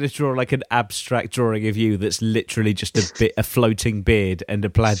going to draw an abstract drawing of you that's literally just a floating beard and a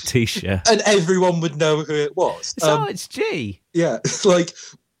plaid t-shirt, and everyone would know who it was. It's G. Yeah,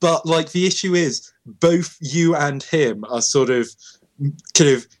 but the issue is both you and him are sort of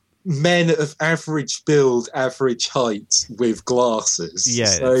kind of men of average build, average height with glasses. Yeah,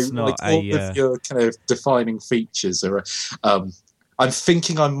 so it's not all of your kind of defining features are. I'm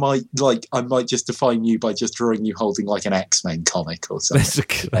thinking I might just define you by just drawing you holding an X-Men comic or something. That's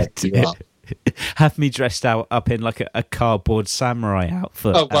a good idea. Have me dressed up in a cardboard samurai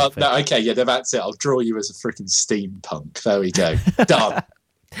outfit. Oh well, no, okay, yeah, that's it. I'll draw you as a freaking steampunk. There we go. Done.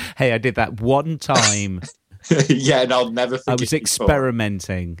 Hey, I did that one time. Yeah, and I'll never forget. I was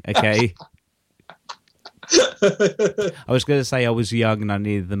experimenting, okay? I was going to say I was young and I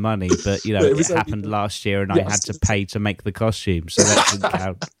needed the money, but it happened last year and I had to pay to make the costume, so that didn't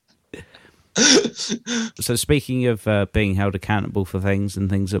count. So speaking of being held accountable for things and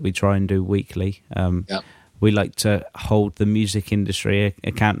things that we try and do weekly, we like to hold the music industry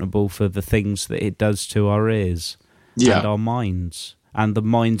accountable for the things that it does to our ears and our minds and the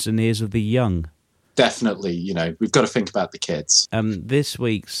minds and ears of the young. Definitely, we've got to think about the kids. This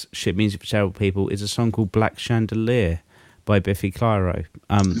week's Shit Music for Terrible People is a song called Black Chandelier by Biffy Clyro.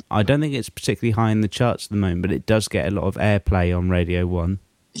 I don't think it's particularly high in the charts at the moment, but it does get a lot of airplay on Radio 1.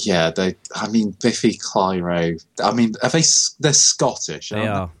 Yeah, Biffy Clyro, they're Scottish, They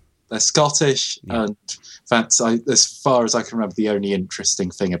are. They're Scottish, and that's, as far as I can remember, the only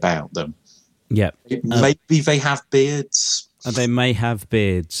interesting thing about them. Yeah. Maybe they have beards. They may have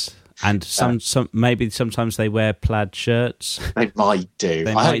beards. And maybe sometimes they wear plaid shirts. They might do.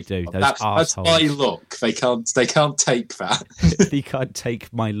 They might do. Those assholes. That's my look. They can't take that. They can't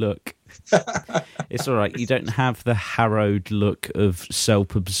take my look. It's all right. You don't have the harrowed look of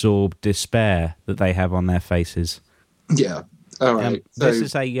self-absorbed despair that they have on their faces. Yeah. All right. This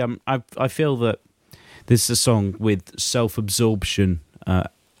is a. I feel that this is a song with self-absorption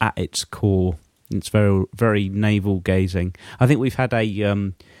at its core. It's very, very navel gazing. I think we've had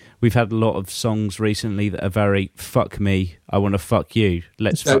a lot of songs recently that are very fuck me, I want to fuck you.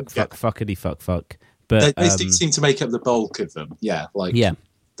 Let's fuckity fuck. But they seem to make up the bulk of them. Yeah,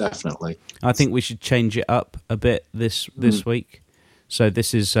 definitely. I think we should change it up a bit this week. So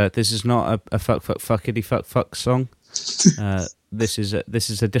this is not a fuckity fuck song. This is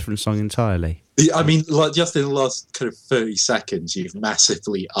a different song entirely. I mean, just in the last kind of 30 seconds, you've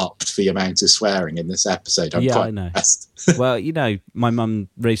massively upped the amount of swearing in this episode. I'm quite I know. impressed. Well, my mum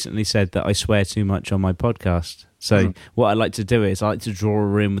recently said that I swear too much on my podcast. So what I like to do is I like to draw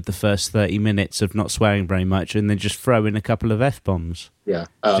her in with the first 30 minutes of not swearing very much and then just throw in a couple of F-bombs. Yeah.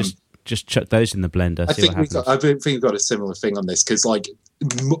 Just chuck those in the blender. I think we've got a similar thing on this because,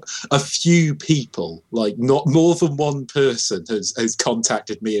 a few people, not more than one person, has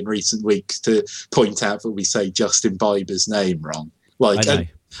contacted me in recent weeks to point out that we say Justin Bieber's name wrong.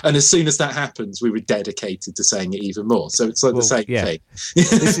 And as soon as that happens, we were dedicated to saying it even more. So it's the same thing.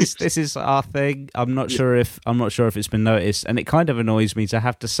 This is our thing. I'm not sure if it's been noticed, and it kind of annoys me to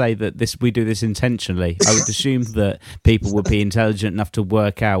have to say that we do this intentionally. I would assume that people would be intelligent enough to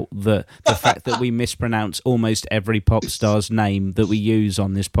work out that the fact that we mispronounce almost every pop star's name that we use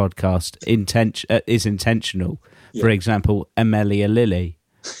on this podcast is intentional. Yeah. For example, Amelia Lily,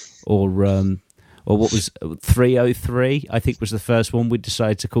 or what was 303, I think was the first one we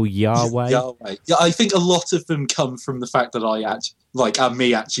decided to call Yahweh. Yahweh. Yeah, I think a lot of them come from the fact that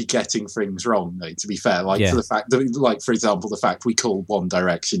me actually getting things wrong, though, to be fair. For the fact that, for example, the fact we call One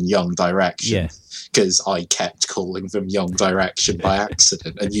Direction Young Direction, because I kept calling them Young Direction by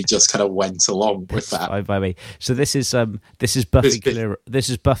accident, and you just kind of went along with that. Baby. So this is Buffy Clyro. This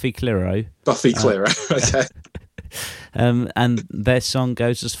is Buffy Clyro. Buffy Clyro, okay. And their song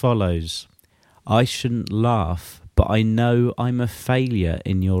goes as follows. I shouldn't laugh, but I know I'm a failure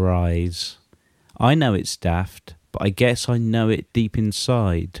in your eyes. I know it's daft, but I guess I know it deep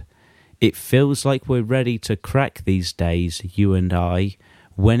inside. It feels like we're ready to crack these days, you and I.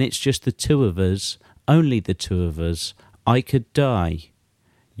 When it's just the two of us, only the two of us, I could die.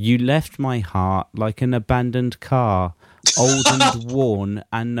 You left my heart like an abandoned car, old and worn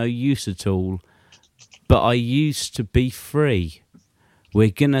and no use at all. But I used to be free. We're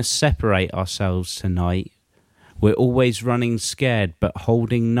gonna separate ourselves tonight. We're always running scared but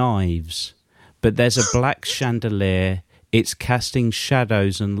holding knives. But there's a black chandelier, it's casting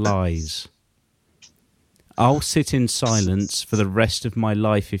shadows and lies. I'll sit in silence for the rest of my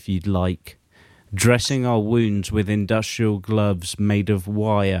life if you'd like, dressing our wounds with industrial gloves made of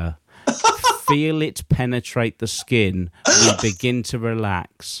wire. Feel it penetrate the skin, we begin to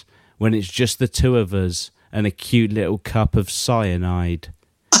relax, when it's just the two of us and a cute little cup of cyanide.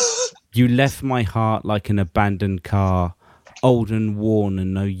 You left my heart like an abandoned car, old and worn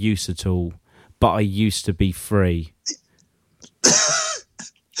and no use at all, but I used to be free.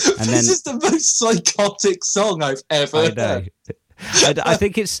 This is the most psychotic song I've ever heard. I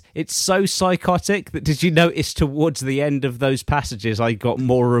think it's so psychotic that, did you notice towards the end of those passages I got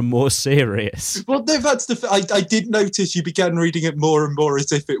more and more serious? Well, no, that's I did notice you began reading it more and more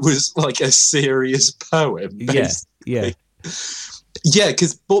as if it was like a serious poem. Basically. Yeah,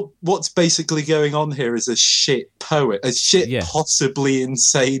 because what's basically going on here is a shit poet, possibly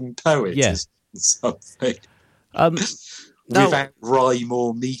insane poet. Yeah. Something. Without rhyme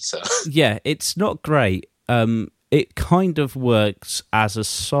or meter. Yeah, it's not great. it kind of works as a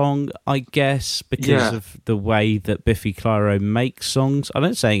song, I guess, because of the way that Biffy Clyro makes songs. I'm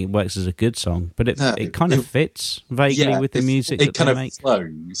not saying it works as a good song, but it kind of fits vaguely with the music that they make. It kind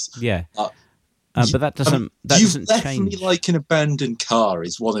of flows. Yeah. But that doesn't You've Left change. Me Like an Abandoned Car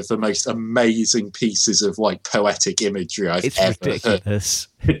is one of the most amazing pieces of like poetic imagery I've ever ridiculous. heard.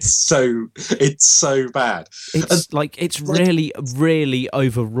 It's so bad. It's really, really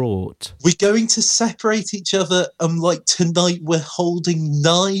overwrought. We're going to separate each other, like tonight we're holding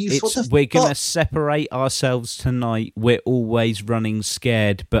knives. We're going to separate ourselves tonight. We're always running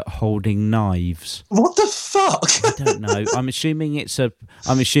scared, but holding knives. What the fuck? I don't know. I'm assuming it's a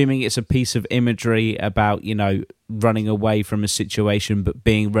piece of imagery about, you know, running away from a situation, but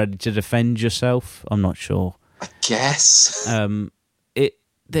being ready to defend yourself. I'm not sure. I guess.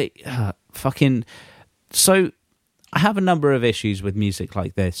 So I have a number of issues with music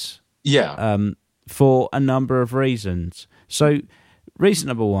like this. Yeah. For a number of reasons. So, reason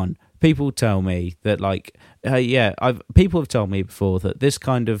number one, people tell me that, like, people have told me before that this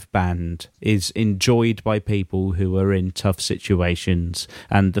kind of band is enjoyed by people who are in tough situations,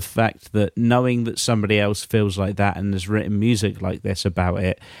 and the fact that knowing that somebody else feels like that and has written music like this about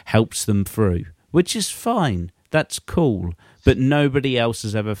it helps them through, which is fine. That's cool. But nobody else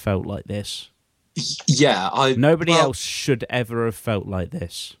has ever felt like this. Yeah, nobody else should ever have felt like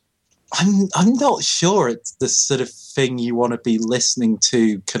this. I'm not sure it's the sort of thing you want to be listening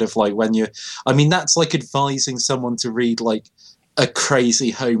to, kind of like when you're... I mean, that's like advising someone to read like a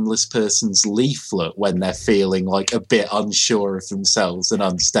crazy homeless person's leaflet when they're feeling like a bit unsure of themselves and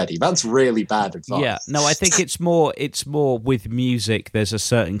unsteady. That's really bad advice. Yeah, no, I think it's more with music. There's a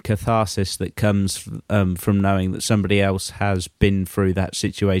certain catharsis that comes from knowing that somebody else has been through that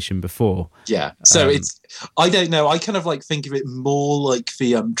situation before. Yeah, so it's... I don't know. I kind of like think of it more like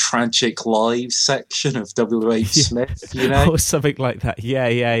the Tragic Lives section of W.H. Smith, you know, or something like that. Yeah.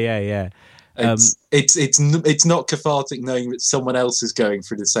 It's not cathartic knowing that someone else is going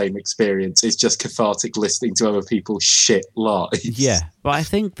through the same experience. It's just cathartic listening to other people's shit lives. Yeah, but I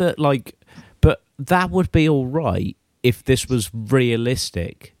think that but that would be all right if this was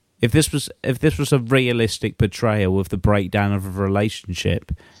realistic. If this was a realistic portrayal of the breakdown of a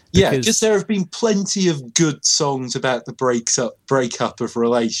relationship. Because there have been plenty of good songs about the breakup of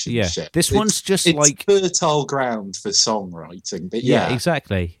relationships. Yeah, this one's just it's fertile ground for songwriting. But yeah,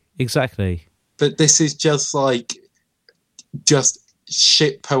 exactly. But this is just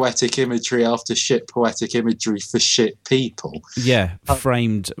shit poetic imagery after shit poetic imagery for shit people. Yeah,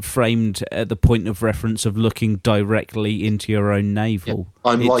 framed at the point of reference of looking directly into your own navel.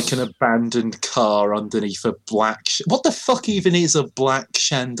 Yeah. I'm like an abandoned car underneath a black... What the fuck even is a black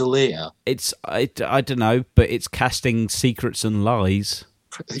chandelier? I don't know, but it's casting secrets and lies.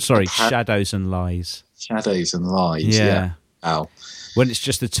 Sorry, shadows and lies. Shadows and lies, yeah. Ow. When it's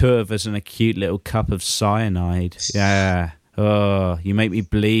just the two of us and a cute little cup of cyanide. Yeah. Oh, you make me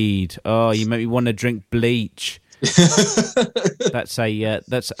bleed. Oh, you make me want to drink bleach. That's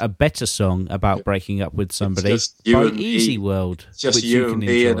a better song about breaking up with somebody by Easy World. Just you and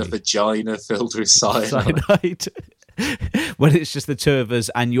me in a vagina filled with cyanide. When it's just the two of us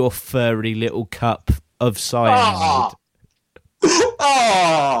and your furry little cup of cyanide.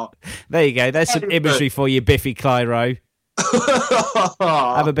 Oh! There you go. There's some imagery for you, Biffy Clyro.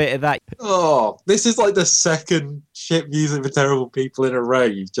 Have a bit of that. Oh, this is like the second shit music for terrible people in a row.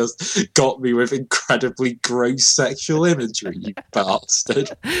 You've just got me with incredibly gross sexual imagery, you bastard.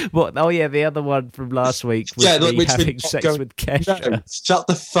 What? Oh yeah, the other one from last week was me having sex with Kesha. No, shut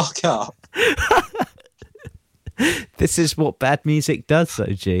the fuck up. This is what bad music does, though,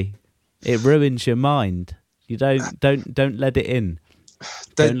 G. It ruins your mind. You don't let it in.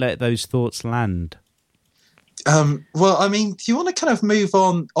 Don't let those thoughts land. Well, I mean, do you want to kind of move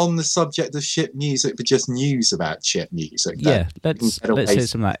on the subject of shit music, but just news about shit music? Yeah, let's hear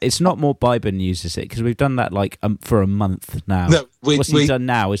some of that. It's not more Bieber news, is it? Because we've done that for a month now. No, what's he done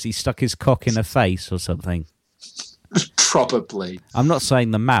now? Has he stuck his cock in a face or something? Probably. I'm not saying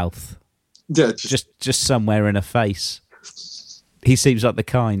the mouth. Yeah, just somewhere in a face. He seems like the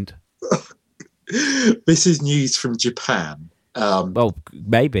kind. This is news from Japan. Well,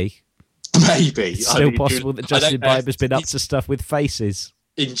 maybe. Maybe. It's still possible that Justin Bieber's been up to stuff with faces.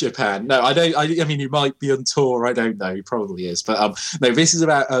 In Japan. No, I don't. I mean, he might be on tour. I don't know. He probably is. But no, this is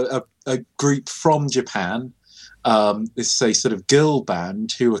about a group from Japan. This is a sort of girl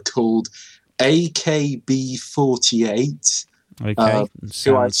band who are called AKB48. Okay.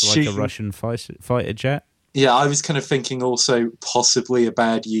 Sounds like a Russian fighter jet. Yeah, I was kind of thinking also possibly a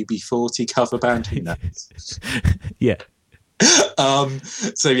bad UB40 cover band. Who knows? Yeah.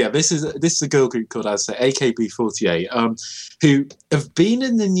 So yeah, this is a girl group called, as I say, AKB48, who have been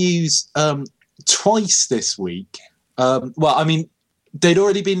in the news twice this week. Well, I mean, they'd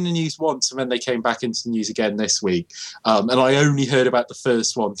already been in the news once, and then they came back into the news again this week. And I only heard about the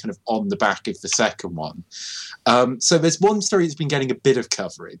first one kind of on the back of the second one. So there's one story that's been getting a bit of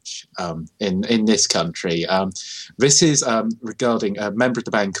coverage in this country. This is regarding a member of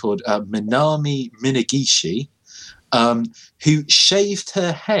the band called Minami Minagishi, who shaved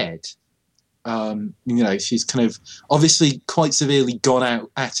her head. She's kind of obviously quite severely gone out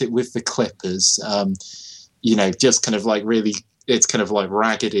at it with the clippers. Just kind of like really, it's kind of like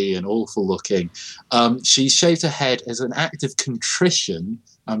raggedy and awful looking. She shaved her head as an act of contrition.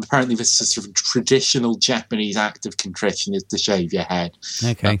 Apparently this is sort of traditional Japanese act of contrition, is to shave your head.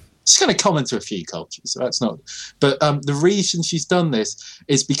 Okay. It's kind of common to a few cultures, so that's not... But the reason she's done this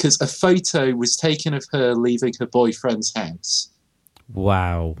is because a photo was taken of her leaving her boyfriend's house.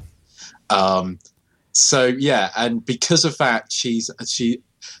 Wow. So, yeah, and because of that, she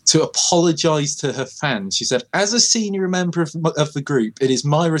to apologise to her fans, she said, "As a senior member of the group, it is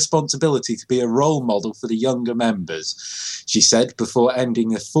my responsibility to be a role model for the younger members," she said, before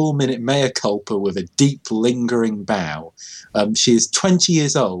ending a 4-minute mea culpa with a deep, lingering bow. She is 20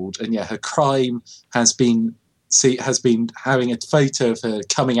 years old, and her crime has been having a photo of her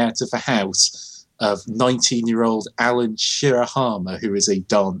coming out of the house of 19-year-old Alan Shirahama, who is a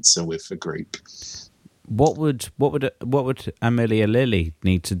dancer with the group. What would Amelia Lily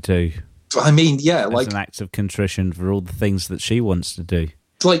need to do? I mean, yeah, as an act of contrition for all the things that she wants to do.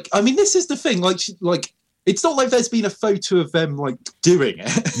 This is the thing. It's not like there's been a photo of them doing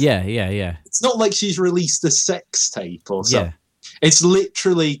it. Yeah. It's not like she's released a sex tape or something. Yeah. It's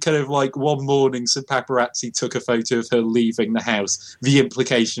literally kind of like one morning some paparazzi took a photo of her leaving the house, the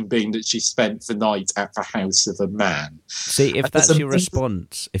implication being that she spent the night at the house of a man. See, if that's your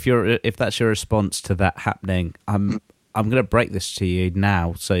response, if that's your response to that happening, I'm going to break this to you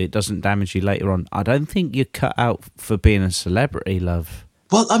now so it doesn't damage you later on. I don't think you're cut out for being a celebrity, love.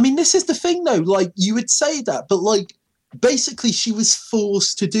 Well, I mean, this is the thing, though. You would say that, but basically, she was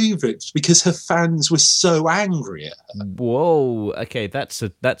forced to do this because her fans were so angry at her. Whoa, okay, that's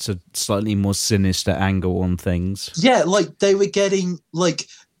a slightly more sinister angle on things. Yeah, they were getting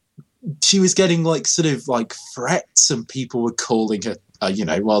she was getting sort of threats, and people were calling her,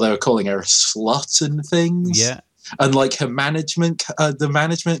 they were calling her a slut and things. Yeah, and her management, the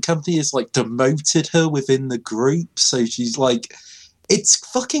management company has demoted her within the group, so she's it's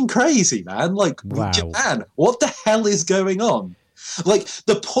fucking crazy, man. Wow. Japan, what the hell is going on?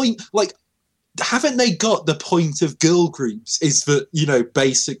 The point, haven't they got the point of girl groups is that,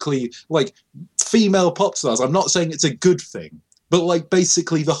 basically, female pop stars, I'm not saying it's a good thing, but,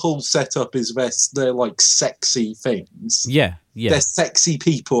 basically the whole setup is they're sexy things. Yeah. They're sexy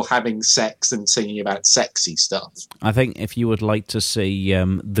people having sex and singing about sexy stuff. I think if you would like to see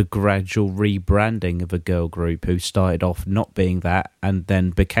the gradual rebranding of a girl group who started off not being that and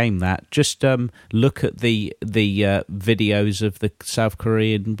then became that, just look at the videos of the South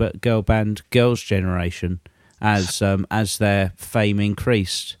Korean girl band Girls' Generation as their fame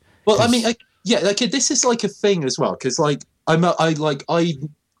increased. Well, I mean, this is a thing as well, because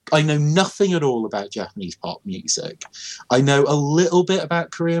I know nothing at all about Japanese pop music. I know a little bit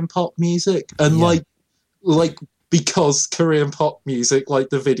about Korean pop music, and because Korean pop music,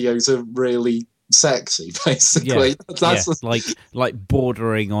 the videos are really sexy, basically. That's like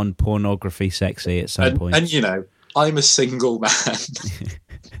bordering on pornography sexy at some point. And I'm a single man.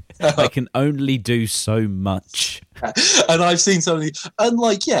 I can only do so much. And I've seen something, and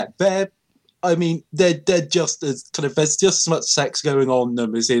they're just as kind of, there's just as much sex going on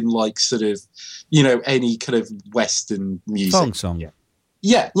them as in sort of, any kind of Western music. Song.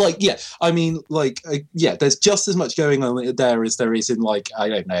 Yeah. I mean, there's just as much going on there as there is in I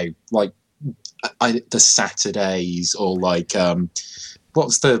don't know, the Saturdays, or what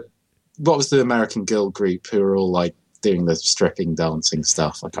was the American girl group who were all doing the stripping dancing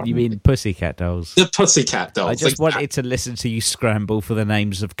stuff? I can't remember. Mean Pussycat Dolls? The Pussycat Dolls. I just wanted to listen to you scramble for the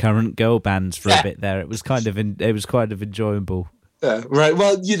names of current girl bands for a bit there. It was kind of enjoyable. Yeah, right.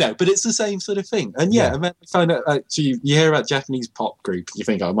 Well, but it's the same sort of thing. And and then I found out, you hear about Japanese pop group, and you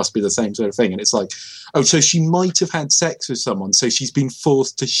think, it must be the same sort of thing. And it's so she might have had sex with someone, so she's been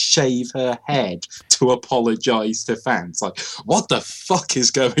forced to shave her head to apologise to fans. What the fuck is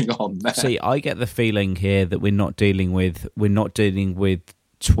going on there? See, I get the feeling here that we're not dealing with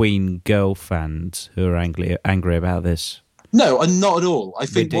tween girl fans who are angry about this. No, and not at all. I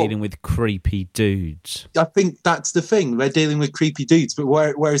think we're dealing with creepy dudes. I think that's the thing. They're dealing with creepy dudes, but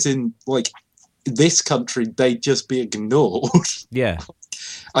whereas in this country, they'd just be ignored. Yeah.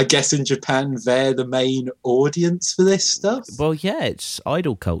 I guess in Japan, they're the main audience for this stuff. Well, yeah, it's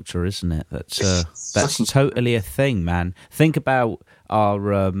idol culture, isn't it? That's totally a thing, man. Think about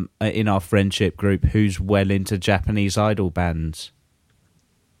our in our friendship group who's well into Japanese idol bands.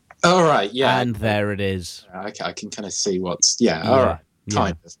 All right, yeah. And there it is. Okay, I can kind of see what's... Yeah, all right.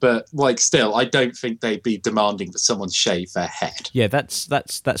 Kind of, but like, still, I don't think they'd be demanding that someone shave their head. Yeah, that's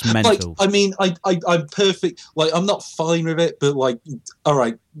mental. Like, I mean, I'm perfect. Like, I'm not fine with it, but like, all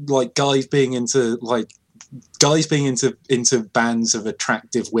right, like guys being into bands of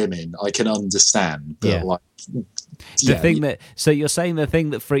attractive women, I can understand. But like, so you're saying the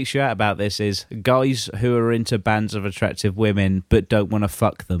thing that freaks you out about this is guys who are into bands of attractive women but don't want to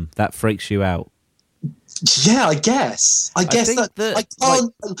fuck them. That freaks you out. Yeah, I guess that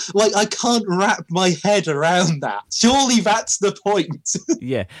I can't wrap my head around that. Surely that's the point.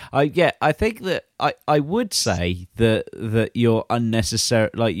 I think that I would say that you're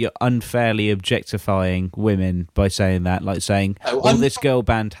you're unfairly objectifying women by saying that, like saying all this girl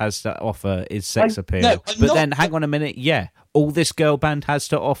band has to offer is sex appeal. Then hang on a minute, all this girl band has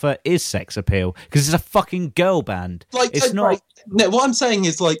to offer is sex appeal because it's a fucking girl band. Like, it's not. Right. No, what I'm saying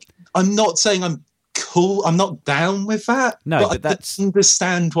is like I'm not saying I'm cool. I'm not down with that. No, but that's... I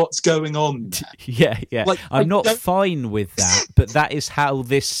understand what's going on. Yeah. Like, I'm not fine with that, but that is how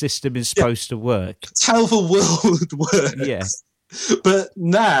this system is supposed to work. It's how the world works. Yeah. But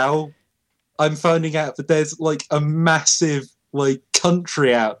now I'm finding out that there's like a massive like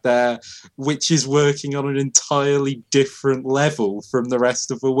country out there which is working on an entirely different level from the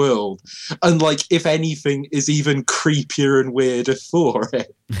rest of the world, and like, if anything, is even creepier and weirder for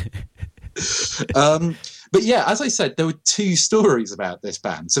it. But yeah, as I said, there were 2 stories about this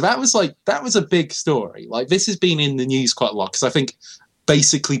band, so that was a big story. Like, this has been in the news quite a lot because I think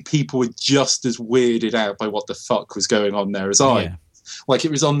basically people were just as weirded out by what the fuck was going on there as I. Yeah. Like,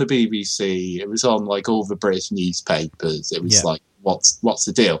 it was on the BBC, it was on like all the British newspapers. It was like, what's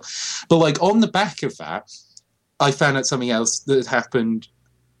the deal? But like, on the back of that, I found out something else that had happened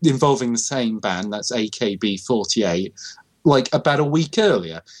involving the same band, that's AKB48, like about a week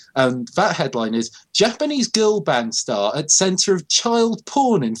earlier. And that headline is, Japanese girl band star at centre of child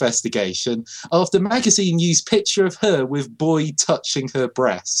porn investigation after magazine used picture of her with boy touching her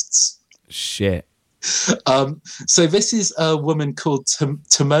breasts. Shit. So this is a woman called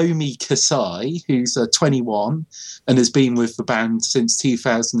Tomomi Kasai, who's 21 and has been with the band since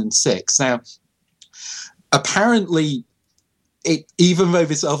 2006. Now, apparently, even though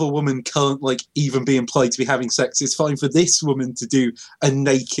this other woman can't like even be implied to be having sex, it's fine for this woman to do a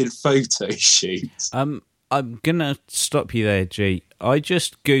naked photo shoot. I'm gonna stop you there, G. I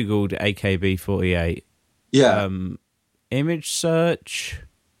just googled AKB48. Yeah. Image search.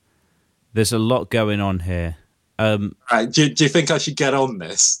 There's a lot going on here. Right, do you think I should get on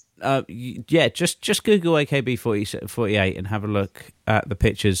this? Yeah, just Google AKB48 and have a look at the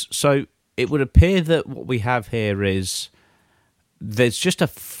pictures. So it would appear that what we have here is there's just a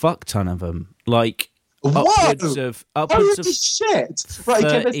fuck ton of them. Like, upwards of shit.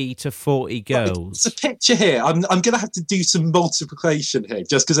 30 to 40 girls. There's a picture here. I'm going to have to do some multiplication here,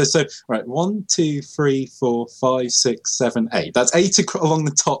 just because there's so... Right, 1, 2, 3, 4, 5, 6, 7, 8. That's 8 along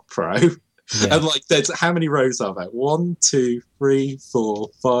the top row. Yeah. And like, there's how many rows are there? 1, 2, 3, 4,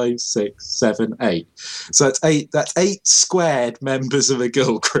 5, 6, 7, 8. So that's 8. That's 8 squared members of a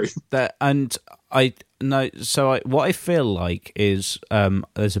girl group. What I feel like is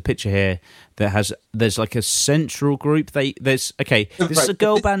there's a picture here that there's like a central group. This is a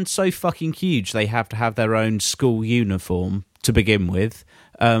girl band so fucking huge they have to have their own school uniform to begin with,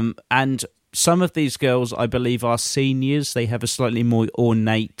 and some of these girls, I believe, are seniors. They have a slightly more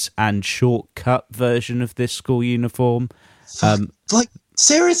ornate and shortcut version of this school uniform. Like,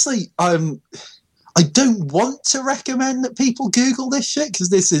 seriously, I don't want to recommend that people Google this shit, because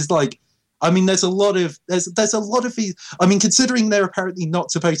this is like, I mean, there's a lot of these. I mean, considering they're apparently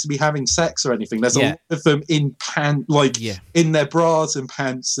not supposed to be having sex or anything, there's a lot of them in in their bras and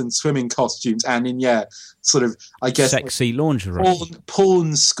pants and swimming costumes, and in sort of, I guess, sexy lingerie,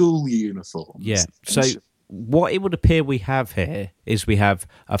 porn school uniforms. Yeah. So what it would appear we have here is we have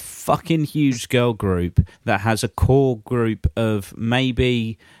a fucking huge girl group that has a core group of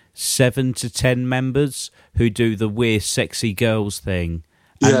maybe 7 to 10 members who do the we're sexy girls thing.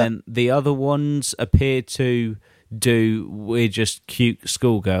 And then the other ones appear to do we're just cute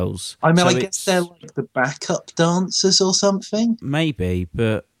schoolgirls. I mean, so I guess they're like the backup dancers or something. Maybe,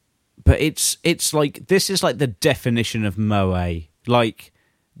 but it's like, this is like the definition of moe. Like,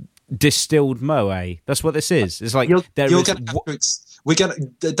 distilled moe. That's what this is. It's like that's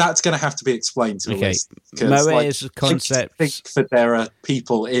going to have to be explained to us. Moe is a concept. I think that there are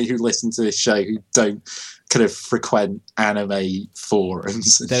people who listen to this show who don't kind of frequent anime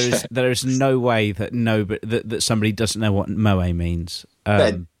forums. There is no way that somebody doesn't know what moe means.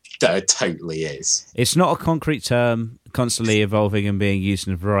 There totally is. It's not a concrete term, constantly evolving and being used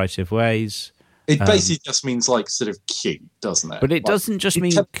in a variety of ways. It basically just means like sort of cute, doesn't it? But it doesn't just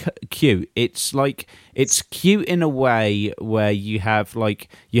mean cute. It's like it's cute in a way where you have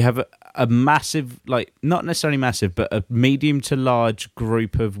a massive, like not necessarily massive, but a medium to large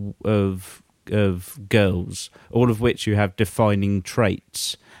group of girls, all of which you have defining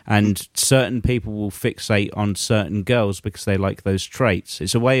traits. And certain people will fixate on certain girls because they like those traits.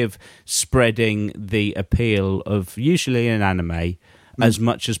 It's a way of spreading the appeal of usually an anime as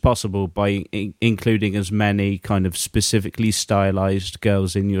much as possible by including as many kind of specifically stylized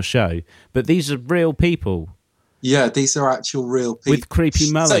girls in your show. But these are real people. Yeah, these are actual real people with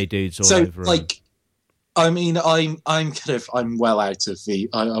creepy moe dudes all over. Like, I mean, I'm well out of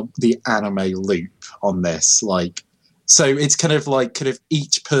the anime loop on this. Like, so it's kind of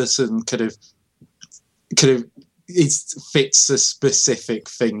each person it fits a specific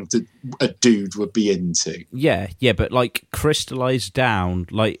thing that a dude would be into. Yeah, but like crystallized down.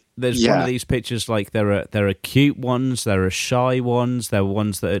 Like there's one of these pictures. Like there are cute ones, there are shy ones, there are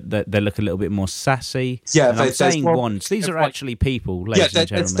ones that they look a little bit more sassy. Yeah, and I'm saying ones. These are actually people, ladies and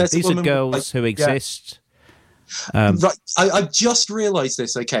gentlemen. These are girls who exist. Right, I just realised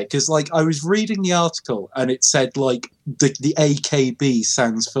this. Okay, because like I was reading the article and it said like the AKB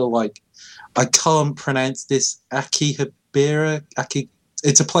stands for like. I can't pronounce this. Akihabara.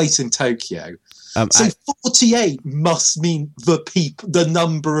 It's a place in Tokyo. So 48 must mean the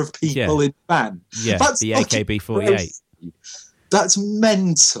number of people in the band. Yeah, that's the AKB48. That's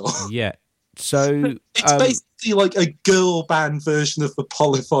mental. Yeah. So it's basically like a girl band version of the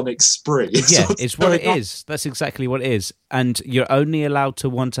Polyphonic Spree. Yeah, it's what it is. That's exactly what it is. And you're only allowed to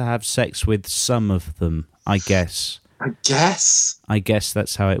want to have sex with some of them, I guess. I guess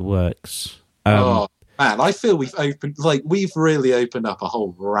that's how it works. Oh man, I feel we've really opened up a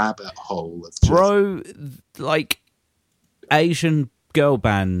whole rabbit hole of bro. Like Asian girl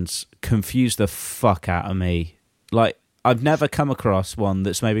bands confuse the fuck out of me. Like I've never come across one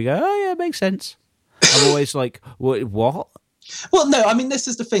that's maybe go, oh yeah, it makes sense. I'm always like, what? Well, no, I mean this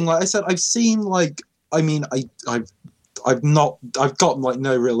is the thing. Like I said, I've seen like, I mean, I've got like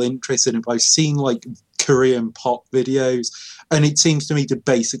no real interest in it, but I've seen like Korean pop videos, and it seems to me to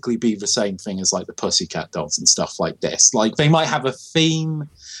basically be the same thing as like the Pussycat Dolls and stuff like this. Like they might have a theme,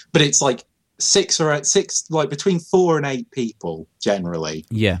 but it's like six, like between 4 and 8 people generally.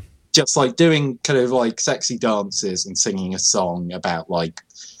 Yeah, just like doing kind of like sexy dances and singing a song about like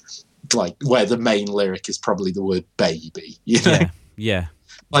where the main lyric is probably the word baby. You know? Yeah.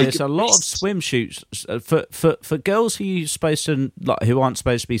 Like, there's a lot of swim shoots for girls who aren't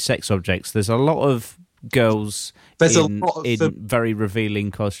supposed to be sex objects. There's a lot of girls in very revealing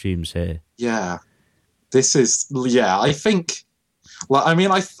costumes here. Yeah, this is. Yeah, I think. Well, I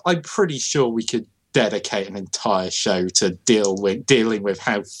mean, I'm pretty sure we could dedicate an entire show to dealing with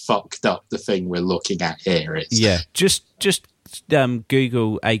how fucked up the thing we're looking at here is. Yeah, just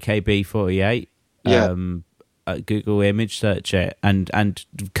Google AKB48. Yeah. Google image search it and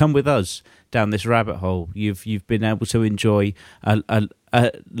come with us down this rabbit hole. You've been able to enjoy a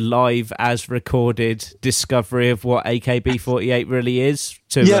live as recorded discovery of what AKB48 really is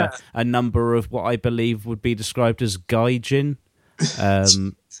to a number of what I believe would be described as gaijin.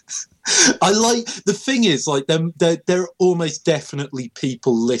 I like the thing is like there are almost definitely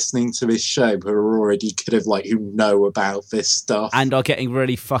people listening to this show who are already kind of like who know about this stuff and are getting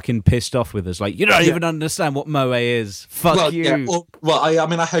really fucking pissed off with us. Like you don't even understand what moe is. Fuck you. Yeah, I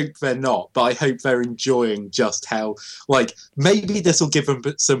mean I hope they're not, but I hope they're enjoying just how like maybe this will give them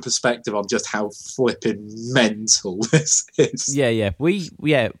some perspective on just how flipping mental this is.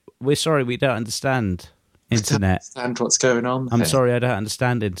 We're sorry we don't understand. Internet. I don't understand what's going on. I'm sorry, I don't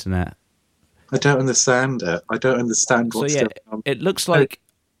understand internet. I don't understand it. I don't understand what's going on. It looks like,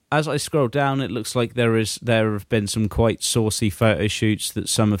 as I scroll down, it looks like there have been some quite saucy photo shoots that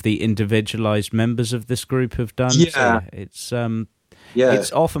some of the individualized members of this group have done. Yeah, so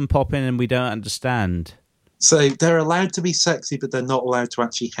it's often popping, and we don't understand. So they're allowed to be sexy, but they're not allowed to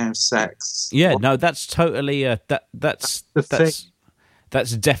actually have sex. Yeah, no, that's totally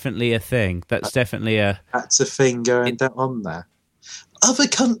that's definitely a thing. That's a thing going on there.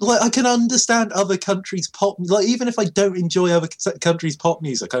 I can understand other countries' pop. Like even if I don't enjoy other countries' pop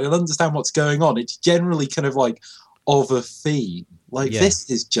music, I can understand what's going on. It's generally kind of like of a theme. Like, this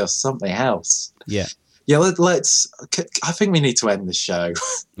is just something else. Yeah. Yeah, let's. I think we need to end the show.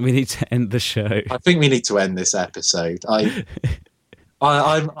 We need to end the show. I think we need to end this episode.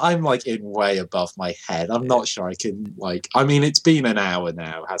 I'm like in way above my head. I'm not sure I can like. I mean, it's been an hour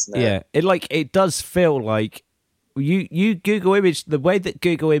now, hasn't it? Yeah, it does feel like you Google Image. The way that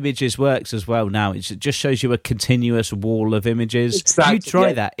Google Images works as well now, it just shows you a continuous wall of images. Exactly, you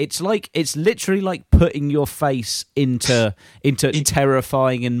try that. It's literally like putting your face into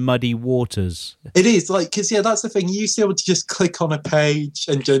terrifying and muddy waters. It is like, because that's the thing. You used to be able to just click on a page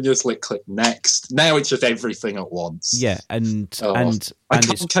and then just like click next. Now it's just everything at once. Yeah, and I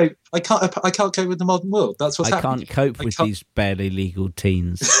can't cope. I can't cope with the modern world. That's what's happening. I can't cope with these barely legal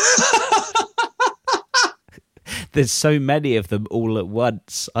teens. There's so many of them all at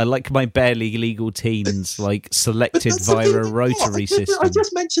once. I like my barely legal teens, like selected via a rotary system. I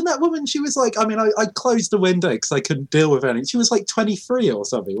just mentioned that woman. She was like, I mean, I closed the window because I couldn't deal with anything. She was like 23 or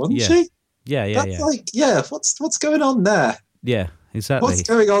something, wasn't she? Yeah. That's like, what's going on there? Yeah, exactly. What's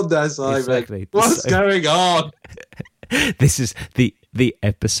going on there, Simon? Exactly. What's going on? This is the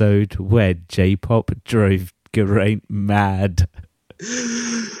episode where J-pop drove Geraint mad.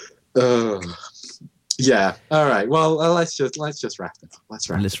 Yeah. All right. Well, let's just wrap it up.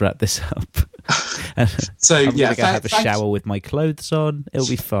 Let's wrap this up. So I'm gonna go have a shower with my clothes on. It'll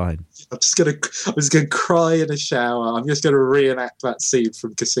be fine. I'm just gonna cry in a shower. I'm just gonna reenact that scene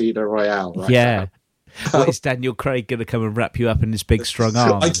from Casino Royale. Right now. What is Daniel Craig gonna come and wrap you up in his big strong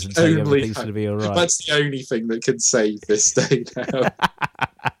arms and say everything's gonna be all right? That's the only thing that can save this day now.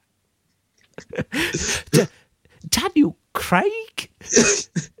 Daniel Craig.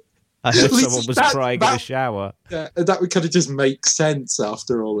 I heard someone was crying in the shower. Yeah, that would kind of just make sense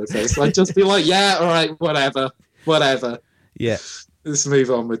after all of this. I'd just be like, yeah, all right, whatever. Yeah. Let's move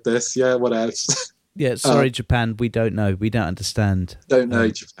on with this. Yeah, what else? Yeah, sorry, Japan. We don't know. We don't understand. Don't know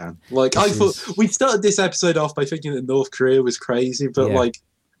Japan. Like, I thought we started this episode off by thinking that North Korea was crazy, but like,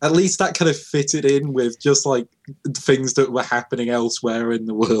 at least that kind of fitted in with just like things that were happening elsewhere in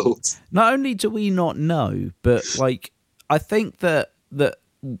the world. Not only do we not know, but like, I think that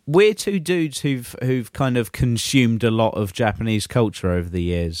we're two dudes who've kind of consumed a lot of Japanese culture over the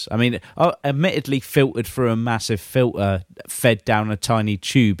years. I mean, admittedly filtered through a massive filter, fed down a tiny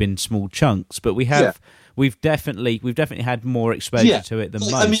tube in small chunks, but we've definitely had more exposure to it than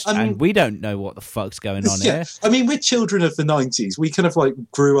most. I mean, and we don't know what the fuck's going on here. I mean, we're children of the 90s. We kind of like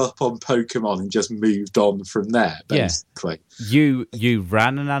grew up on Pokemon and just moved on from there, basically. You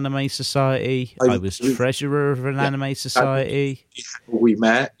ran an anime society. I was treasurer of an anime society. We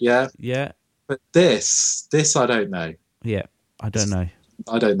met, Yeah. But this I don't know. Yeah, I don't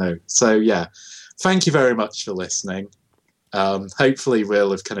know. So, yeah, thank you very much for listening. Hopefully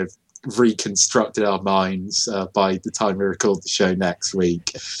we'll have kind of reconstructed our minds by the time we record the show next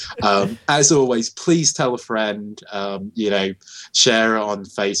week. As always, please tell a friend, share it on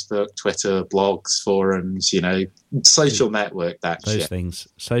Facebook, Twitter, blogs, forums, social network those shit. Things.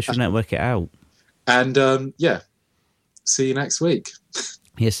 Social network it out. And see you next week.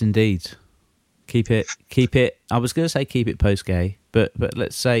 Yes, indeed. Keep it. I was going to say keep it post-gay, but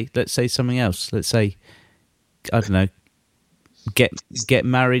let's say something else. Let's say, I don't know, get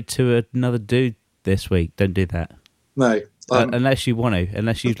married to another dude this week. Don't do that. No. Unless you want to.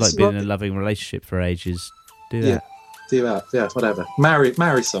 Unless you've like been in a loving relationship for ages. Do that. Yeah, do that. Yeah, whatever.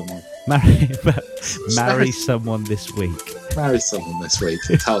 Marry someone. Marry someone this week. Marry someone this week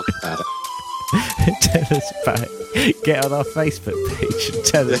and tell us about it. Tell us about it. Get on our Facebook page and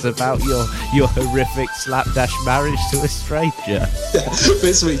tell us about your horrific slapdash marriage to a stranger. Yeah,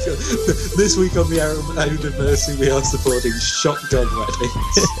 this week on the Own and Mercy, we are supporting shotgun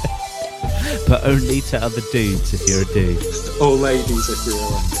weddings. But only to other dudes if you're a dude. Or ladies if you're a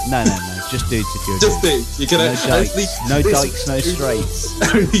lady. No. Just dudes if you're a dude. Just dudes. You're gonna no dykes, no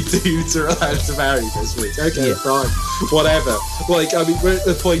straights. Only dudes are allowed to marry this week. Okay, fine. Whatever. Like, I mean, we're at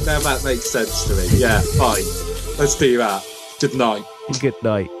the point now that makes sense to me. Yeah, fine. Let's do that. Good night. Good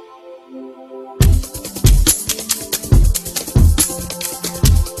night.